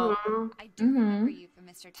come out. I do remember you from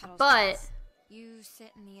Mr. Tuttle's But house. You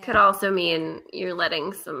sit in the Could also mean you're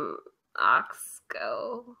letting some ox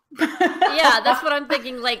go. yeah, that's what I'm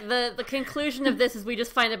thinking. Like the conclusion of this is we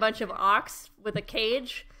just find a bunch of ox with a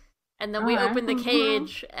cage, and then we open the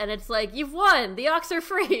cage, and it's like, you've won! The ox are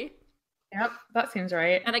free! Yep, that seems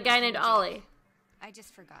right. And a guy named Ollie. I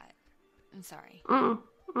just forgot. I'm sorry.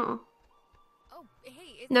 Oh, hey,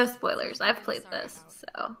 it's No spoilers. I've I'm played sorry this,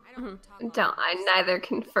 about. so I don't talk all don't. the I time. neither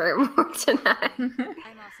confirm or deny.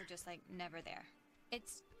 I'm also just like never there.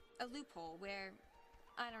 It's a loophole where,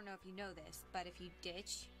 I don't know if you know this, but if you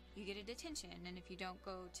ditch, you get a detention, and if you don't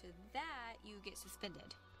go to that, you get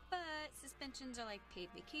suspended. But suspensions are like paid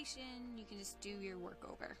vacation, you can just do your work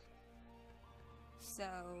over. So...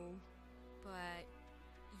 But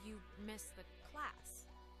you missed the class.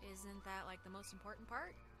 Isn't that like the most important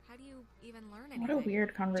part? How do you even learn anything? What a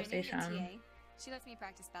weird conversation. Jenny, the TA, she lets me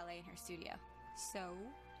practice ballet in her studio. So,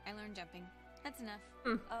 I learned jumping. That's enough.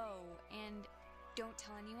 Oh, and don't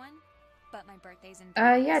tell anyone, but my birthday's in 3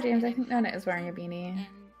 days. Yeah, James, I think Nona is wearing a beanie.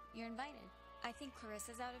 And you're invited. I think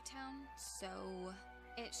Clarissa's out of town, so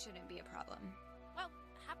it shouldn't be a problem. Well,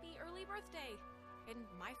 happy early birthday. In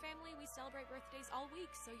my family, we celebrate birthdays all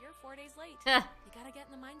week, so you're 4 days late. You gotta get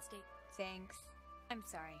in the mind state. Thanks. I'm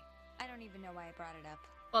sorry. I don't even know why I brought it up.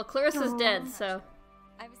 Well, Clarissa's dead, so...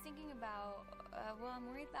 I was thinking about, well, I'm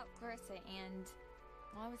worried about Clarissa, and,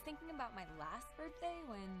 well, I was thinking about my last birthday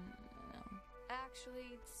when,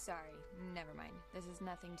 actually, sorry, never mind. This has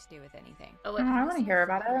nothing to do with anything. Oh, I want to hear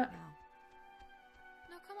about it.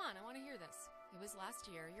 No, come on, I want to hear this. It was last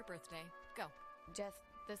year, your birthday. Go. Jess,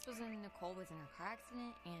 this was when Nicole was in her car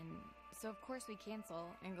accident, and so of course we cancel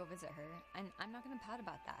and go visit her, and I'm not gonna pout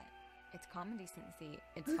about that. It's common decency.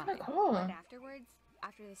 It's Who's fine. Nicole? But afterwards,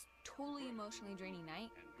 after this totally emotionally draining night,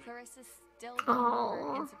 Clarissa still came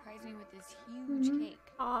over and surprised me with this huge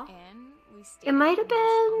cake. And we stayed. It might have been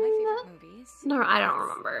all my favorite movies. No, I don't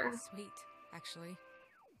remember. Sweet, actually.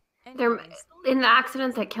 There, in the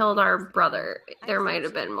accident that killed our brother, there might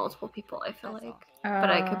have been multiple people, I feel like. But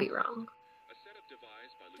I could be wrong.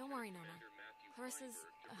 Don't worry, Nona. Clarissa's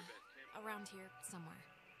around here somewhere.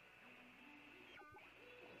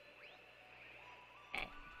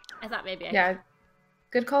 I thought maybe Yeah,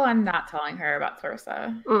 good call on not telling her about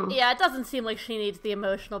Clarissa. Yeah, it doesn't seem like she needs the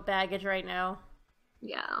emotional baggage right now.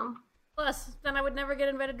 Yeah. Plus, then I would never get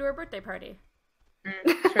invited to her birthday party.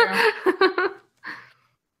 True.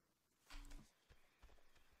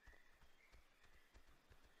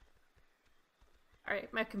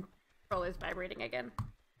 Alright, my controller's vibrating again.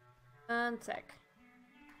 1 sec.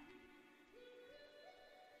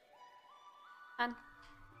 On.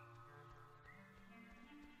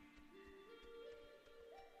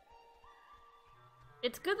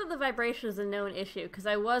 It's good that the vibration is a known issue, because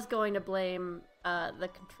I was going to blame the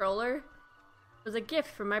controller. It was a gift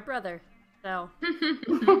from my brother, so...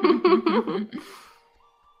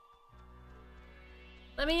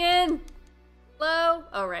 Let me in! Hello?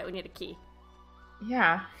 Oh, right, we need a key.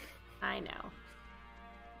 Yeah. I know.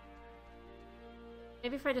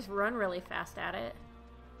 Maybe if I just run really fast at it.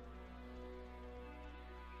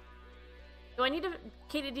 Do I need to...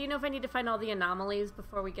 Katie, do you know if I need to find all the anomalies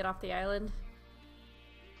before we get off the island?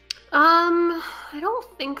 I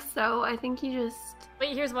don't think so. I think you just...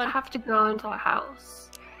 Wait, here's one. Have to go into a house.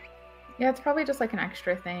 Yeah, it's probably just like an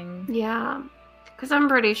extra thing. Yeah. Because I'm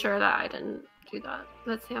pretty sure that I didn't do that.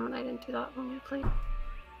 That Sam and I didn't do that when we played.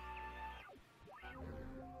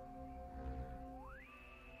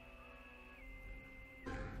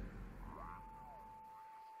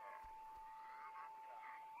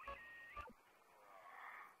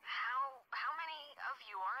 How many of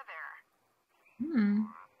you are there?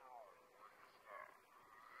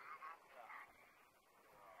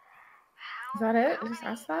 Is that it? Just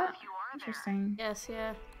ask that? Interesting. Yes,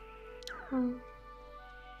 yeah.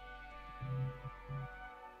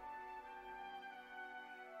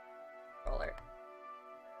 Roller.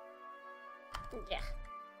 Yeah.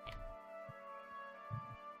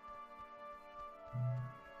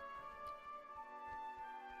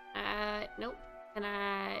 Nope. And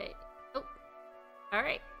nope.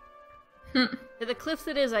 Alright. To the cliffs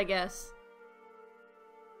it is, I guess.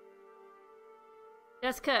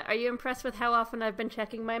 Jessica, are you impressed with how often I've been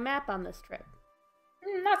checking my map on this trip?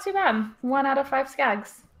 Not too bad. 1 out of 5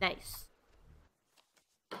 skags. Nice.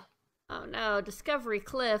 Oh no, Discovery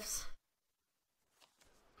Cliffs.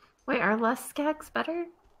 Wait, are less skags better?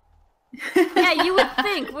 Yeah, you would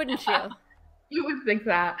think, wouldn't you? You would think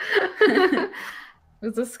that.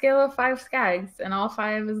 It's a scale of 5 skags, and all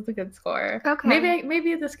 5 is the good score. Okay.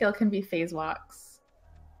 Maybe the scale can be phase walks.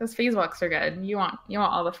 Those phase walks are good. You want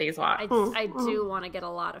all the phase walks. I do want to get a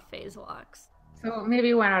lot of phase walks. So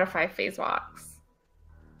maybe 1 out of 5 phase walks.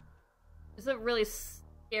 There's a really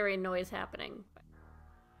scary noise happening.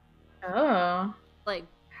 Oh. Like,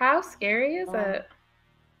 how scary is it?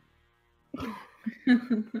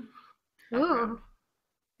 Ooh.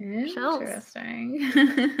 Interesting.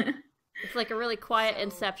 It's like a really quiet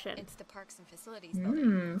Inception. It's the Parks and Facilities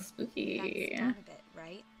building. Spooky. That's down a bit,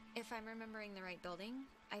 right? If I'm remembering the right building,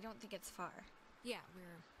 I don't think it's far. Yeah,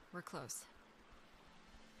 we're close.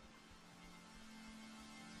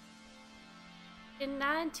 In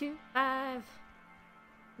 925.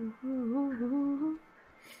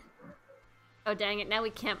 Oh, dang it. Now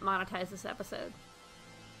we can't monetize this episode.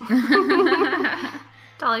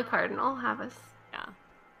 Dolly Parton will have us. Yeah.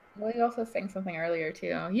 Well, you also sang something earlier,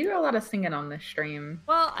 too. You do a lot of singing on this stream.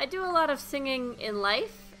 Well, I do a lot of singing in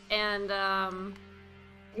life, and,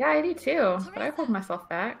 Yeah, I do, too. But I hold myself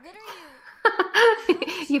back.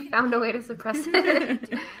 You found a way to suppress it.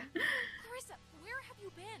 Clarissa, where have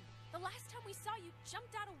you been? The last time we saw you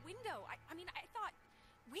jumped out a window. I mean, I thought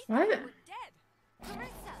What? you were dead.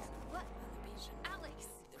 Clarissa, what? Alex,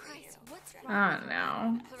 Christ, what's wrong? Oh,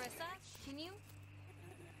 no. Clarissa, can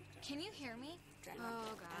you hear me?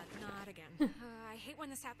 Oh God, not again. I hate when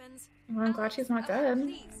this happens. Well, I'm glad she's not dead.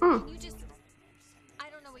 Please, can you just... I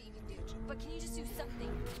don't know what you can do, but can you just do something,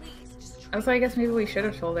 please? Just try. So I guess maybe we should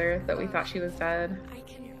have told her that we thought she was dead.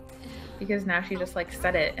 Because now she just, like,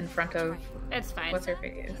 said it in front of... it's fine. What's her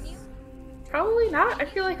face? Probably not. I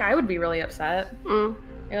feel like I would be really upset.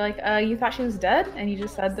 You're like, you thought she was dead, and you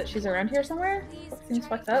just said that she's around here somewhere? That seems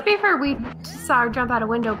fucked To up. be fair, we saw her jump out a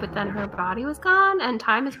window, but then her body was gone, and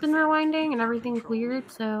time has been rewinding, and everything's weird,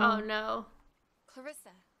 so... Oh, no.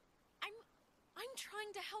 Clarissa, I'm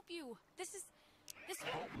trying to help you. This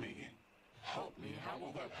Help me. Help me. How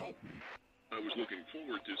will that help me? I was looking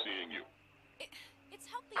forward to seeing you. It's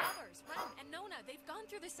helped the others. Ren and Nona, they've gone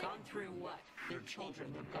through the same... Gone through what? They're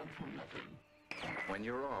children. They've gone through nothing. When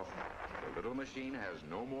you're off, the little machine has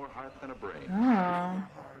no more heart than a brain. Oh.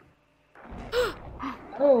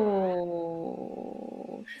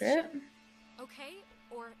 Oh, shit. Okay,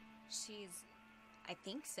 or... I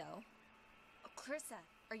think so. Clarissa,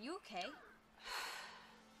 are you okay?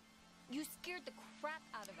 You scared the crap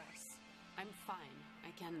out of us. I'm fine.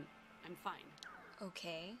 I'm fine.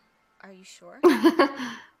 Okay. Are you sure? Do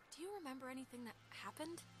you remember anything that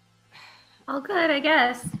happened? All good, I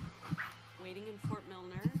guess. Waiting in Fort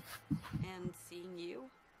Milner and seeing you.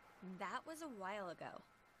 That was a while ago.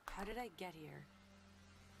 How did I get here?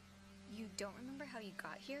 You don't remember how you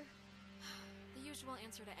got here? The usual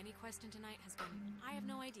answer to any question tonight has been, I have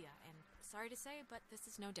no idea, and sorry to say, but this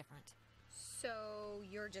is no different. So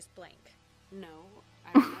you're just blank. No,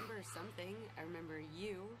 I remember something. I remember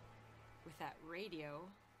you with that radio.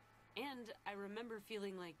 And I remember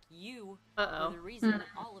feeling like you were the reason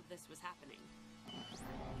all of this was happening.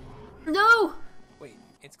 No! Wait,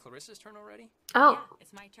 it's Clarissa's turn already? Oh. Yeah,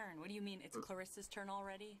 it's my turn. What do you mean it's Clarissa's turn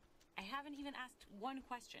already? I haven't even asked one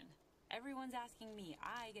question. Everyone's asking me.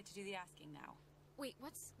 I get to do the asking now. Wait,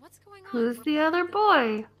 what's going on? Who's the other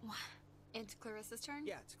boy? It's Clarissa's turn?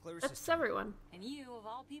 Yeah, it's Clarissa's That's everyone. And you, of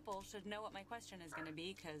all people, should know what my question is going to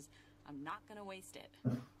be, because I'm not going to waste it.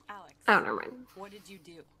 Alex, Oh, never mind. what did you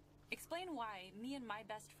do? Explain why me and my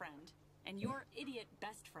best friend, and your idiot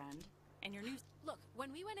best friend, and your new... Look,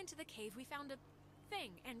 when we went into the cave, we found a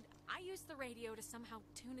thing, and I used the radio to somehow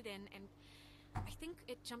tune it in, and I think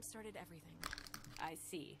it jump-started everything. I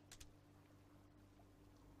see.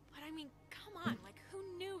 But I mean, come on, like, who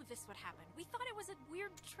knew this would happen? We thought it was a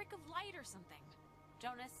weird trick of light or something.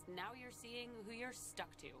 Jonas, now you're seeing who you're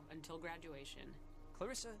stuck to until graduation.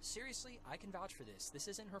 Clarissa, seriously, I can vouch for this. This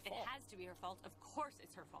isn't her fault. It has to be her fault. Of course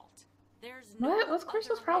it's her fault. There's What? no What's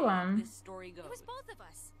Clarissa's other way problem? this story goes. It was both of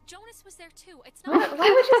us. Jonas was there too. It's not... What? Why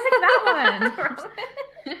would you pick that one?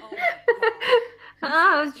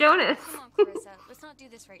 Oh, it was Jonas. Come on, Clarissa. Let's not do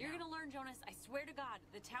this right You're now. gonna learn, Jonas. I swear to God.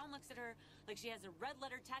 The town looks at her like she has a red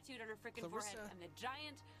letter tattooed on her frickin' forehead, and the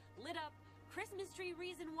giant, lit up Christmas tree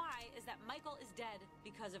reason why is that Michael is dead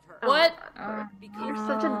because of her. What? Because You're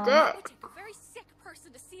such a It would dick. take a very sick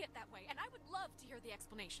person to see it that way, and I would love to hear the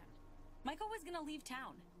explanation. Michael was gonna leave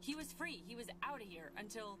town. He was free. He was out of here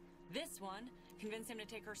until this one convinced him to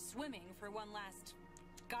take her swimming for one last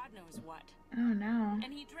God knows what. Oh, no.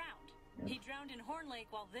 And he drowned. He drowned in Horn Lake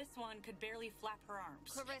while this one could barely flap her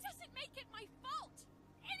arms. It doesn't make it my fault!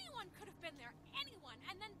 Anyone could have been there, anyone,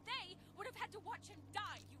 and then they would have had to watch him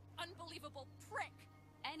die, you unbelievable prick!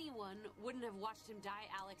 Anyone wouldn't have watched him die,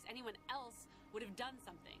 Alex. Anyone else would have done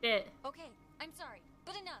something. Okay, I'm sorry,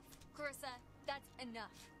 but enough. Clarissa, that's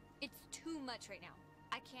enough. It's too much right now.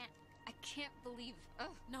 I can't believe...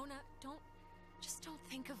 Ugh. Nona, just don't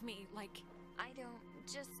think of me like...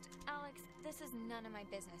 Alex, this is none of my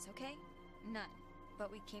business, okay? None.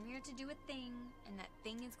 But we came here to do a thing, and that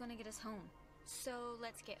thing is gonna get us home. So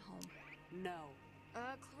let's get home. No.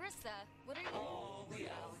 Clarissa, what are you... All the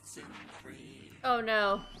Oxenfree. Oh,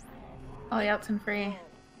 no. All the Oxenfree.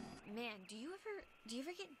 Man, do you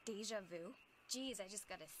ever get deja vu? Jeez, I just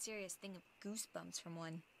got a serious thing of goosebumps from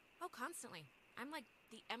one. Oh, constantly. I'm like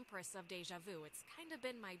the empress of deja vu. It's kind of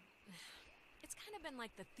kind of been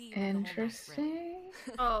like the theme of the whole night, really. Interesting.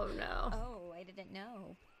 Oh no. Oh, I didn't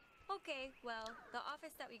know. Okay, well, the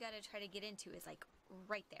office that we gotta try to get into is like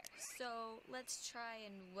right there. So let's try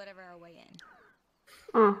and whatever our way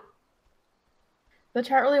in. The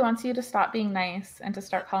chat really wants you to stop being nice and to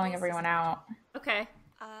start calling everyone out. Okay.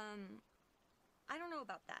 I don't know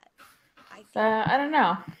about that. I don't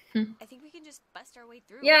know. I think we can just bust our way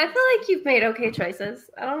through. Yeah, I feel like you've made okay choices.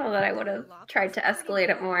 I don't know that I would have tried to escalate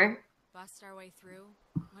it more. Bust our way through?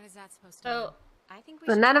 What is that supposed to mean? So, I think we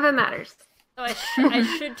But none of it matters. So I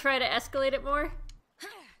should try to escalate it more?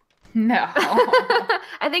 No.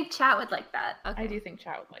 I think chat would like that. I do think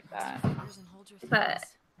chat would like that. But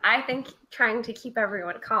I think trying to keep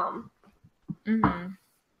everyone calm. Mm-hmm.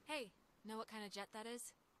 Hey, know what kind of jet that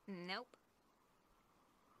is? Nope.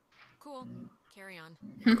 Cool. Carry on.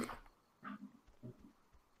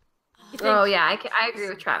 Oh yeah, I agree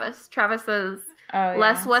with Travis. Travis is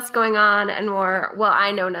less what's going on and more, well,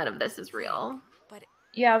 I know none of this is real. But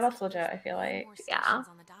yeah, that's legit, I feel like. Yeah.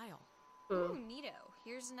 Ooh, neato.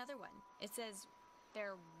 Here's another one. It says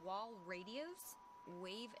they're wall radios,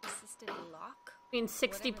 wave assisted lock. I mean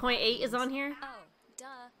 60.8 is on here? Oh,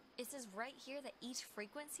 duh. It says right here that each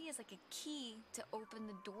frequency is like a key to open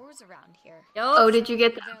the doors around here. Oh, did you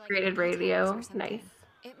get the upgraded radio? Nice.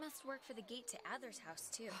 It must work for the gate to Adler's house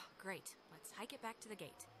too. Great. Let's hike it back to the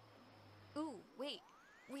gate. Ooh, wait,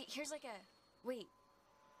 here's like a... Wait,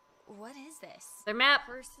 what is this? Their map.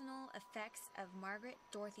 Personal effects of Margaret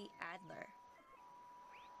Dorothy Adler.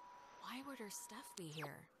 Why would her stuff be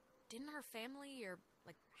here? Didn't her family, or,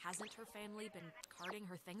 like, hasn't her family been carting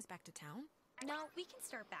her things back to town? No, we can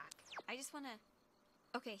start back. I just wanna...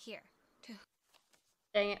 Okay, here.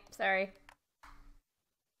 Dang it, sorry.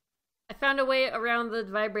 I found a way around the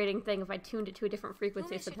vibrating thing. If I tuned it to a different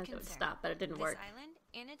frequency, sometimes it would stop, but it didn't work. This island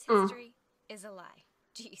and its history is a lie.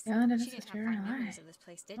 Jeez, Yeah, that is she didn't history have and fond a lie. memories of this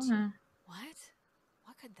place, did she? What?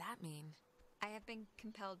 What could that mean? I have been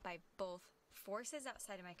compelled by both forces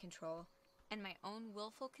outside of my control and my own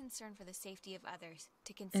willful concern for the safety of others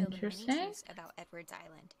to conceal the many Interesting. truths about Edwards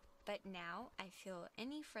Island. But now I feel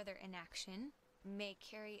any further inaction may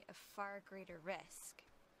carry a far greater risk.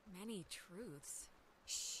 Many truths.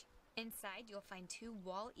 Shh. Inside, you'll find 2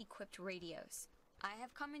 wall-equipped radios. I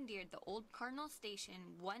have commandeered the old Cardinal Station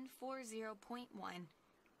 140.1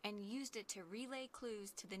 and used it to relay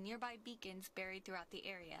clues to the nearby beacons buried throughout the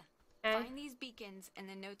area. Okay. Find these beacons and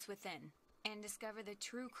the notes within, and discover the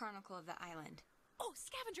true chronicle of the island. Oh,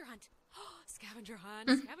 scavenger hunt! Scavenger hunt!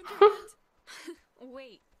 Scavenger hunt!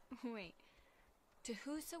 Wait. To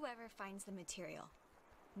whosoever finds the material,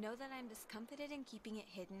 know that I'm discomfited in keeping it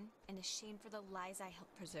hidden and ashamed for the lies I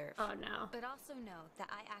helped preserve. Oh no. But also know that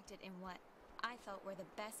I acted in what I felt were the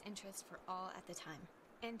best interests for all at the time.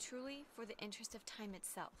 And truly for the interest of time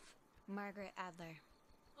itself. Margaret Adler.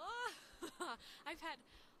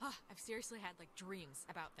 I've seriously had like dreams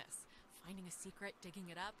about this. Finding a secret, digging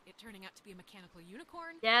it up, it turning out to be a mechanical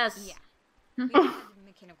unicorn. Yes. Yeah. We had a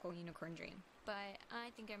mechanical unicorn dream. But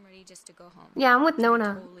I think I'm ready just to go home. Yeah, I'm with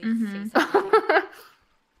Nona. Totally face it.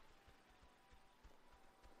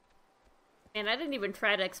 And I didn't even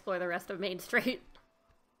try to explore the rest of Main Street.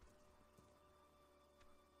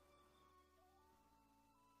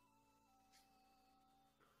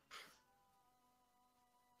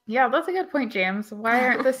 Yeah, that's a good point, James. Why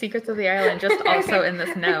aren't the secrets of the island just also in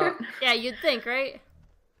this note? Yeah, you'd think, right?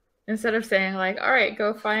 Instead of saying like, all right,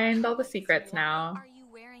 go find all the secrets now. Are you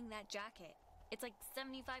wearing that jacket? It's like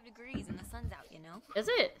 75 degrees and the sun's out, you know? Is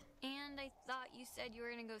it? And I thought you said you were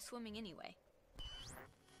gonna go swimming anyway.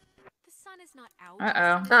 The sun is not out.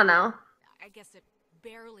 Uh-oh. Oh no. I guess it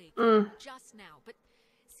barely just now. But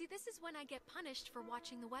see, this is when I get punished for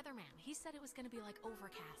watching the weatherman. He said it was going to be like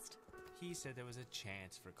overcast. He said there was a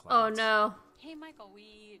chance for Oh clouds. no. Hey, Michael,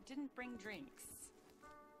 we didn't bring drinks.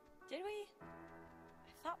 Did we?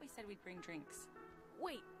 I thought we said we'd bring drinks.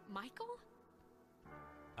 Wait, Michael?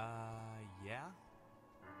 Yeah?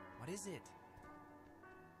 What is it?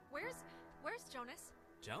 Where's Jonas?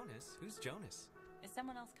 Jonas? Who's Jonas? Is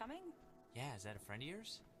someone else coming? Yeah, is that a friend of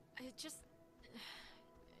yours?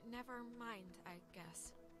 Never mind, I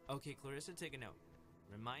guess. Okay, Clarissa, take a note.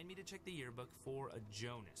 Remind me to check the yearbook for a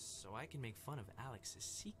Jonas, so I can make fun of Alex's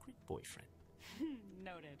secret boyfriend.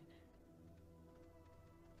 Noted.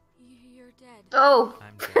 You're dead. Oh.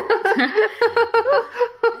 I'm dead.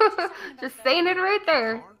 Just saying it right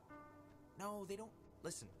there. No, they don't.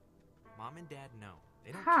 Listen, Mom and Dad know.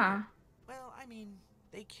 They don't Huh. care. Well, I mean,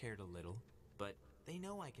 they cared a little, but they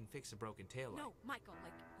know I can fix a broken taillight. No, Michael,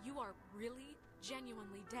 like, you are really,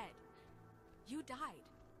 genuinely dead. You died.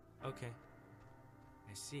 Okay.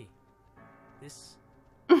 I see. This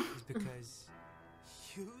is because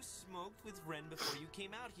You smoked with Ren before you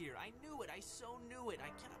came out here. I knew it. I so knew it.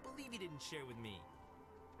 I cannot believe you didn't share with me.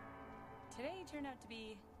 Today turned out to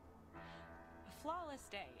be a flawless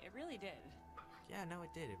day. It really did. Yeah, no, it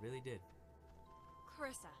did. It really did.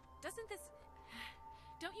 Clarissa, doesn't this...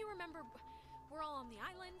 Don't you remember we're all on the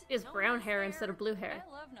island? She has brown hair instead of blue hair.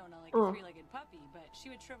 I love Nona like a three-legged puppy, but she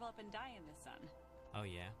would shrivel up and die in the sun. Oh,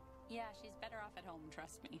 yeah? Yeah, she's better off at home,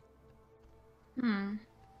 trust me.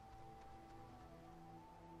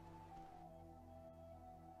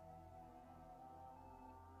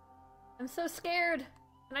 I'm so scared.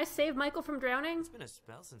 Can I save Michael from drowning? It's been a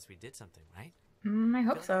spell since we did something, right? I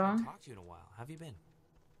hope I so. haven't talked to you in a while. How have you been?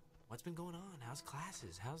 What's been going on? How's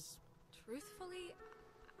classes? How's... Truthfully,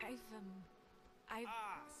 I've...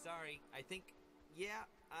 sorry. I think... Yeah,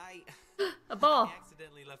 A ball. I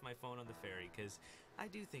accidentally left my phone on the ferry, because I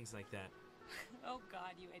do things like that. Oh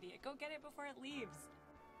god, you idiot. Go get it before it leaves.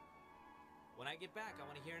 When I get back, I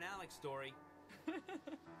want to hear an Alex story.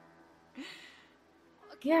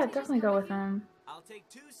 Yeah, definitely go with him. I'll take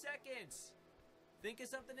 2 seconds. Think of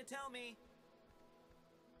something to tell me.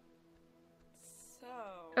 So...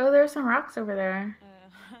 Oh, there's some rocks over there.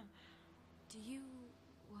 Do you...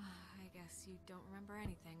 I guess you don't remember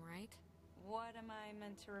anything, right? What am I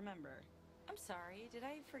meant to remember? I'm sorry, did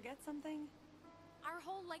I forget something? Our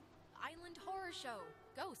whole, island horror show.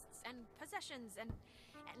 Ghosts and possessions and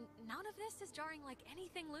none of this is jarring like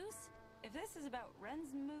anything loose? If this is about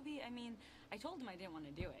Ren's movie, I mean, I told him I didn't want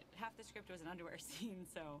to do it. Half the script was an underwear scene,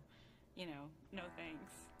 so, no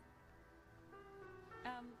thanks.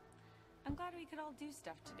 I'm glad we could all do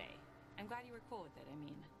stuff today. I'm glad you were cool with it, I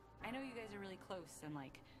mean. I know you guys are really close, and,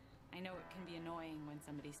 I know it can be annoying when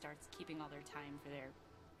somebody starts keeping all their time for their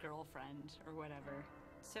girlfriend or whatever.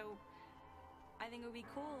 So, I think it would be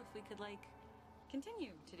cool if we could,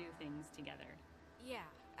 continue to do things together. Yeah,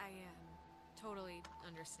 I, totally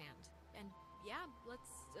understand. And, yeah,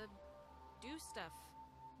 let's, do stuff,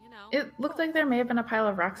 It looked like there may have been a pile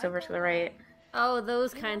of rocks over to the right. Oh,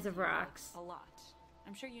 those kinds of rocks. A lot.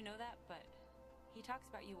 I'm sure you know that, but he talks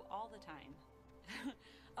about you all the time.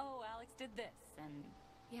 Oh, Alex did this, and...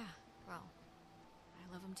 Yeah, well,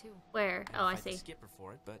 I love him too. Where? Oh, I I'd fight see. the skipper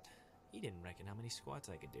for it, but he didn't reckon how many squats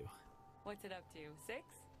I could do. What's it up to, 6?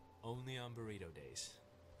 Only on burrito days.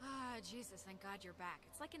 Ah, Jesus, thank God you're back.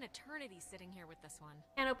 It's like an eternity sitting here with this one.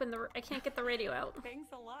 I can't get the radio out.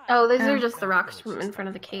 Thanks a lot. Oh, these are just the rocks from in front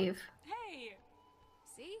of the cave. Hey!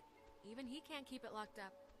 See? Even he can't keep it locked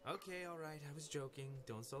up. Okay, alright, I was joking.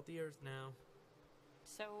 Don't salt the earth now.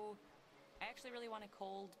 So, I actually really want a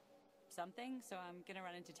cold something, so I'm gonna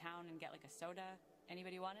run into town and get a soda.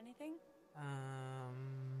 Anybody want anything?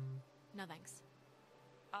 No thanks.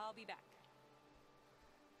 I'll be back.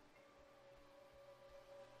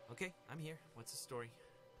 Okay, I'm here. What's the story?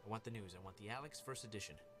 I want the news. I want the Alex first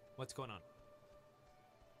edition. What's going on?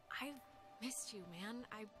 I've missed you, man.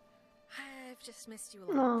 I've just missed you a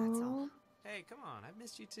lot, that's all. Hey, come on. I've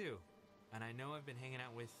missed you too. And I know I've been hanging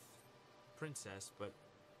out with Princess, but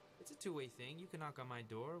it's a two-way thing. You can knock on my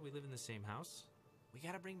door. We live in the same house. We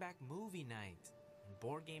gotta bring back movie night and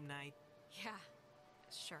board game night. Yeah,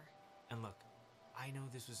 sure. And look, I know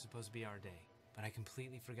this was supposed to be our day, but I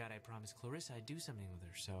completely forgot I promised Clarissa I'd do something with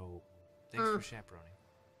her, so thanks for chaperoning.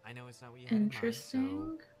 I know it's not what you had in mind,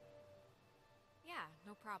 Interesting. so... Yeah,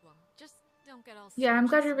 no problem. Just don't get all... Yeah, I'm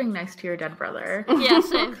glad you're being nice to your dead brother. Yeah,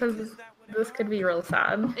 same. Because this could be real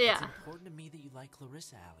sad. Yeah. It's important to me that you like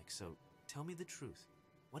Clarissa, Alex, so tell me the truth.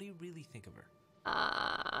 What do you really think of her?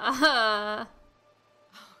 Oh,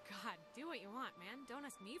 God, do what you want, man. Don't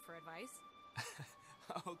ask me for advice.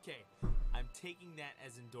 Okay, I'm taking that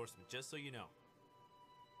as endorsement, just so you know.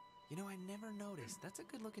 You know, I never noticed. That's a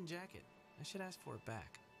good-looking jacket. I should ask for it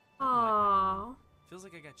back. Aww. Feels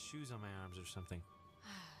like I got shoes on my arms or something.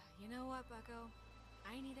 You know what, Bucko?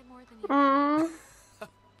 I need it more than you.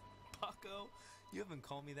 Bucko? You haven't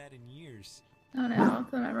called me that in years. Oh no,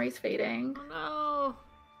 the memory's fading. Oh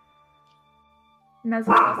Nez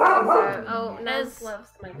loves it. Oh, Nez loves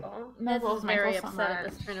Michael. Nez loves is very Michael so upset at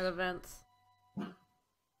much. this turn of events.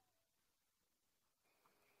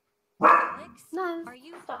 Alex, Nez. are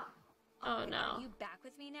you... Oh no. Are you back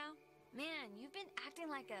with me now? Man, you've been acting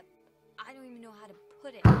like I don't even know how to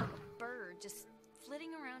put it, like a bird, just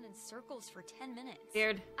flitting around in circles for 10 minutes.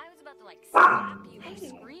 Weird. I was about to, slap you or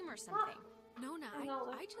scream or something. Nona,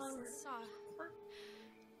 I just saw...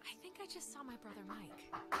 I think I just saw my brother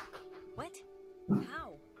Mike. What?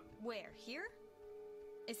 How? Where? Here?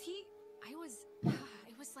 Is he... It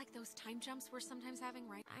was like those time jumps we're sometimes having,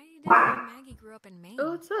 right? I didn't know Maggie grew up in Maine.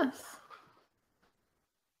 Oh, what's this?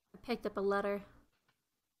 I picked up a letter.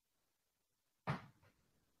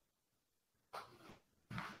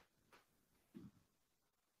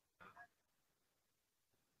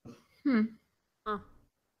 Huh.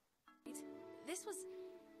 This was...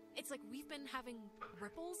 It's like we've been having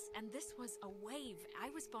ripples, and this was a wave. I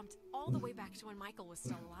was bumped all the way back to when Michael was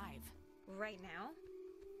still alive. Right now?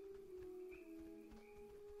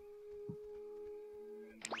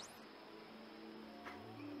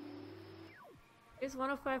 Here's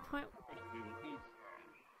 105 point.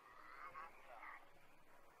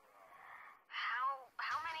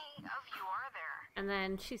 How many of you are there? And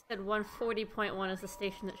then she said 140.1 is the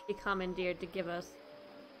station that she commandeered to give us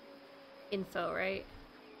info, right?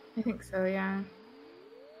 I think so, yeah.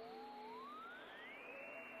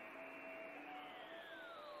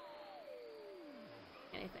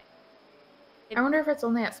 Anything. I wonder if it's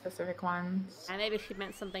only at specific ones. And maybe she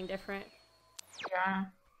meant something different. Yeah.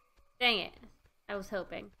 Dang it. I was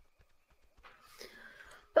hoping.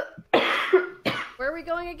 Where are we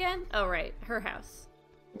going again? Oh, right. Her house.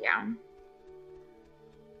 Yeah.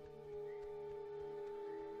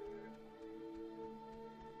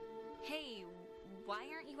 Hey, why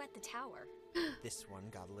aren't you at the tower? This one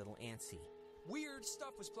got a little antsy. Weird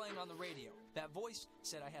stuff was playing on the radio. That voice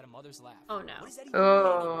said I had a mother's laugh. Oh no. What is that even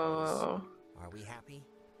Oh. Are we happy?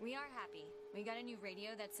 We are happy. We got a new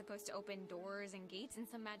radio that's supposed to open doors and gates in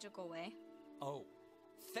some magical way. Oh,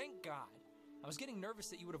 thank God. I was getting nervous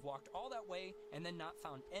that you would have walked all that way and then not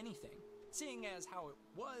found anything. Seeing as how it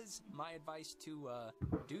was my advice to,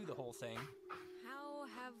 do the whole thing. How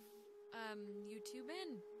have, you two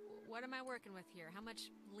been? What am I working with here? How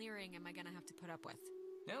much leering am I gonna have to put up with?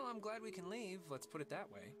 No, I'm glad we can leave. Let's put it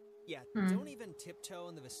that way. Yeah, don't even tiptoe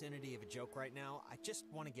in the vicinity of a joke right now. I just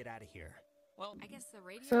want to get out of here. Well, I guess the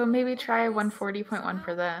radio... So maybe try 140.1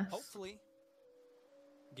 for this. Hopefully.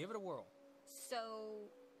 Give it a whirl.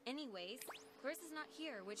 So, anyways, Clarissa's not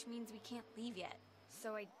here, which means we can't leave yet.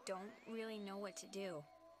 So I don't really know what to do.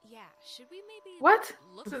 Yeah, should we maybe What?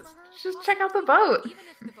 look for her? Just check out the boat. Even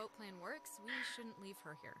if the boat plan works, we shouldn't leave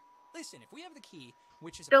her here. Listen, if we have the key,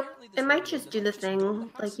 which is Nope, apparently this it might radio just that do the lets us go to thing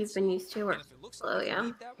house like you've been used to, or and if it looks slow, like we can yeah.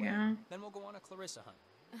 leave that way, Yeah. then we'll go on a Clarissa hunt.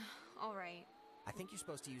 All right. I think you're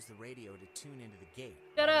supposed to use the radio to tune into the gate.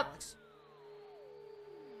 Shut right, up. Alex?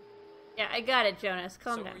 Yeah, I got it, Jonas.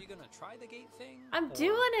 Calm So down. are you gonna try the gate thing? I'm or-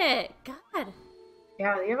 doing it. God.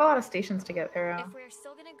 Yeah, you have a lot of stations to get through. If we're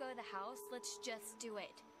still gonna go to the house, let's just do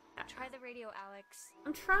it. Try the radio, Alex.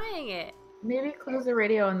 I'm trying it. Maybe close the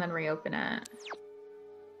radio and then reopen it.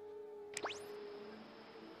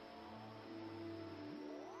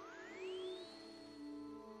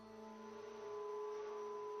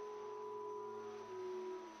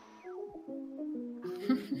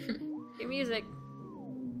 Your music.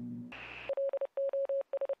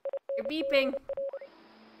 You're beeping.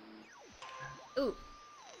 Ooh.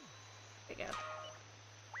 There we go.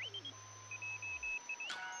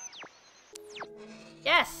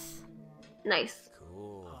 Yes! Nice.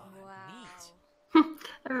 Cool. Wow.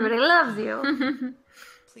 Everybody loves you.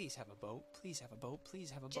 Please have a boat. Please have a boat. Please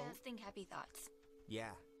have a boat. Just think happy thoughts. Yeah,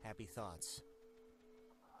 happy thoughts.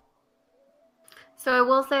 So I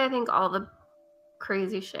will say I think all the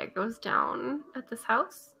crazy shit goes down at this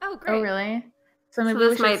house. Oh, great. Oh, really? So maybe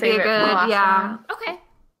this we should might be save a it for the good, last yeah. one. Okay.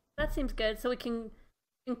 That seems good. So we can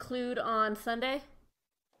conclude on Sunday?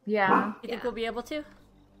 Yeah. You think we'll be able to?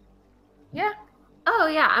 Yeah. Oh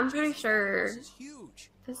yeah, I'm pretty sure This is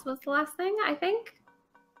huge. this was the last thing, I think.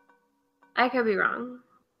 I could be wrong.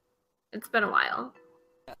 It's been a while.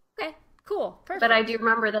 Okay, cool. Perfect. But I do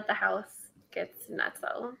remember that the house gets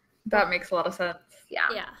nutso. That makes a lot of sense. Yeah.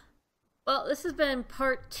 Yeah. Well, this has been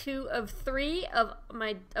part 2 of 3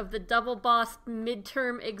 of the double boss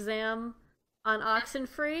midterm exam on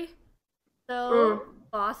Oxenfree. So,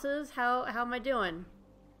 bosses, how am I doing?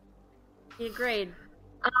 Need a grade.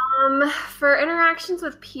 For interactions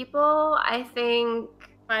with people, I think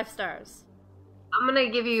 5 stars. I'm gonna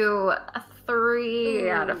give you a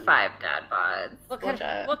 3 out of 5 dad bods.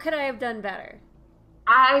 What could I have done better?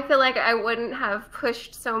 I feel like I wouldn't have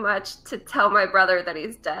pushed so much to tell my brother that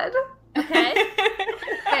he's dead. Okay.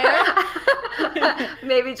 Fair.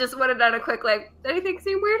 Maybe just would have done a quick, like, anything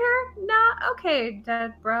seem weird here? Nah, okay,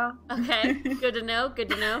 dead, bro. Okay, good to know, good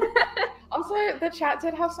to know. Also, the chat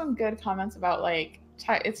did have some good comments about, like,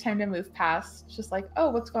 it's time to move past just like, oh,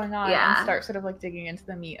 what's going on? Yeah. And start sort of, like, digging into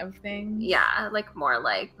the meat of things. Yeah, like, more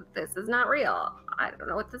like, this is not real. I don't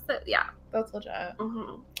know what this is. Yeah. That's legit.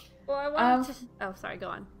 Mm-hmm. Well, I wanted to... Oh, sorry, go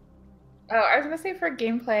on. Oh, I was going to say for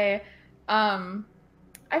gameplay,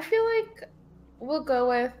 I feel like we'll go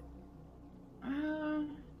with... I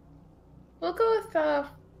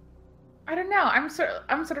don't know. I'm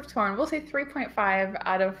sort of torn. We'll say 3.5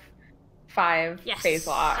 out of 5 phase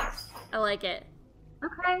locks. I like it.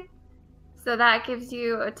 Okay. So that gives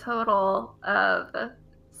you a total of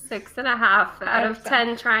 6.5 out of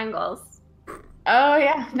 10 triangles. Oh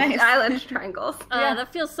yeah, nice. Eyelash triangles.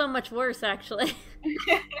 That feels so much worse, actually. Look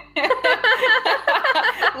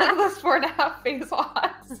at those 4.5 face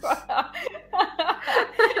loss.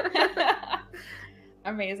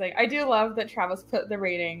 Amazing. I do love that Travis put the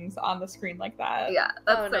ratings on the screen like that. Yeah,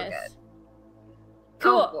 that's so nice. good.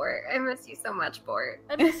 Cool. Oh, Bort. I miss you so much, Bort.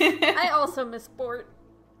 I also miss Bort.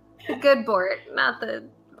 Good Bort, not the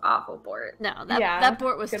awful Bort. No, that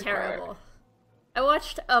Bort was terrible. Bort. I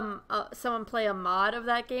watched someone play a mod of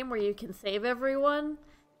that game where you can save everyone,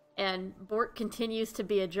 and Bort continues to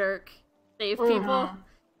be a jerk. Save people.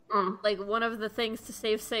 Like, one of the things to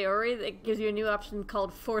save Sayori, that gives you a new option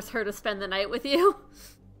called force her to spend the night with you.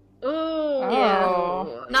 Ooh.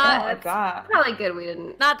 Yeah. Not probably good we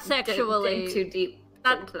didn't not sexually dig too deep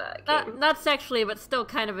into that game. Not sexually, but still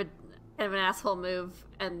kind of an asshole move,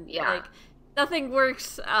 and like nothing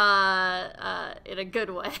works in a good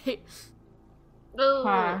way.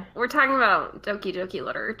 We're talking about Doki Doki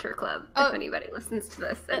Literature Club. If anybody listens to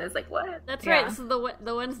this and is like, "What?" That's right. This is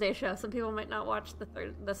the Wednesday show. Some people might not watch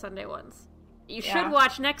the Sunday ones. You should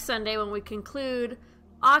watch next Sunday when we conclude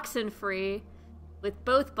Oxenfree with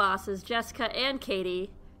both bosses, Jessica and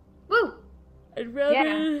Katie. Woo! And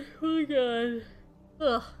Robin. Oh my god.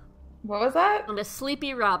 Ugh. What was that? And a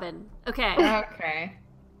sleepy Robin. Okay. Okay.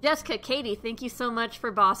 Jessica, Katie, thank you so much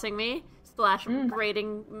for bossing me /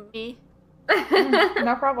 grading me.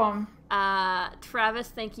 No problem. Travis,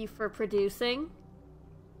 thank you for producing.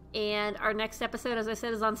 And our next episode, as I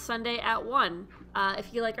said, is on Sunday at 1.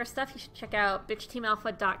 If you like our stuff, you should check out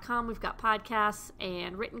bitchteamalpha.com. We've got podcasts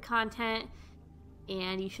and written content.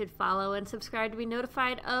 And you should follow and subscribe to be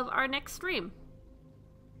notified of our next stream.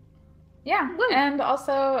 Yeah, and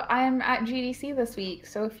also I'm at GDC this week,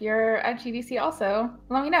 so if you're at GDC also,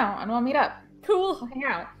 let me know and we'll meet up. Cool. We'll hang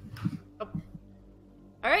out.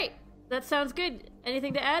 Alright, that sounds good.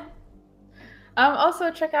 Anything to add?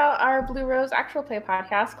 Also, check out our Blue Rose actual play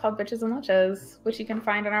podcast called Bitches and Witches, which you can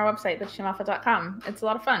find on our website, bitchteamalpha.com. It's a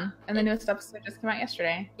lot of fun, and the newest episode just came out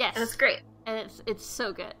yesterday. Yes. And it's great. And it's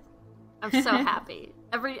so good. I'm so happy.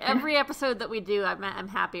 Every episode that we do, I'm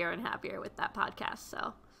happier and happier with that podcast,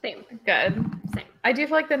 so... Same. Good. Same. I do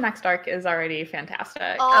feel like the next arc is already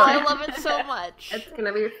fantastic. Oh, I love it so much. It's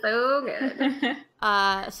gonna be so good.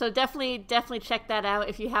 So definitely check that out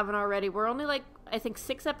if you haven't already. We're only I think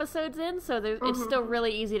 6 episodes in, so it's still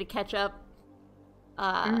really easy to catch up.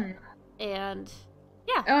 And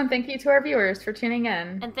yeah. Oh, and thank you to our viewers for tuning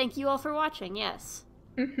in. And thank you all for watching. Yes.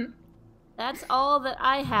 That's all that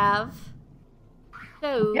I have.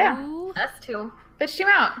 So Us too. Bitch team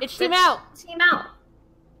out. Bitch team out. Team out.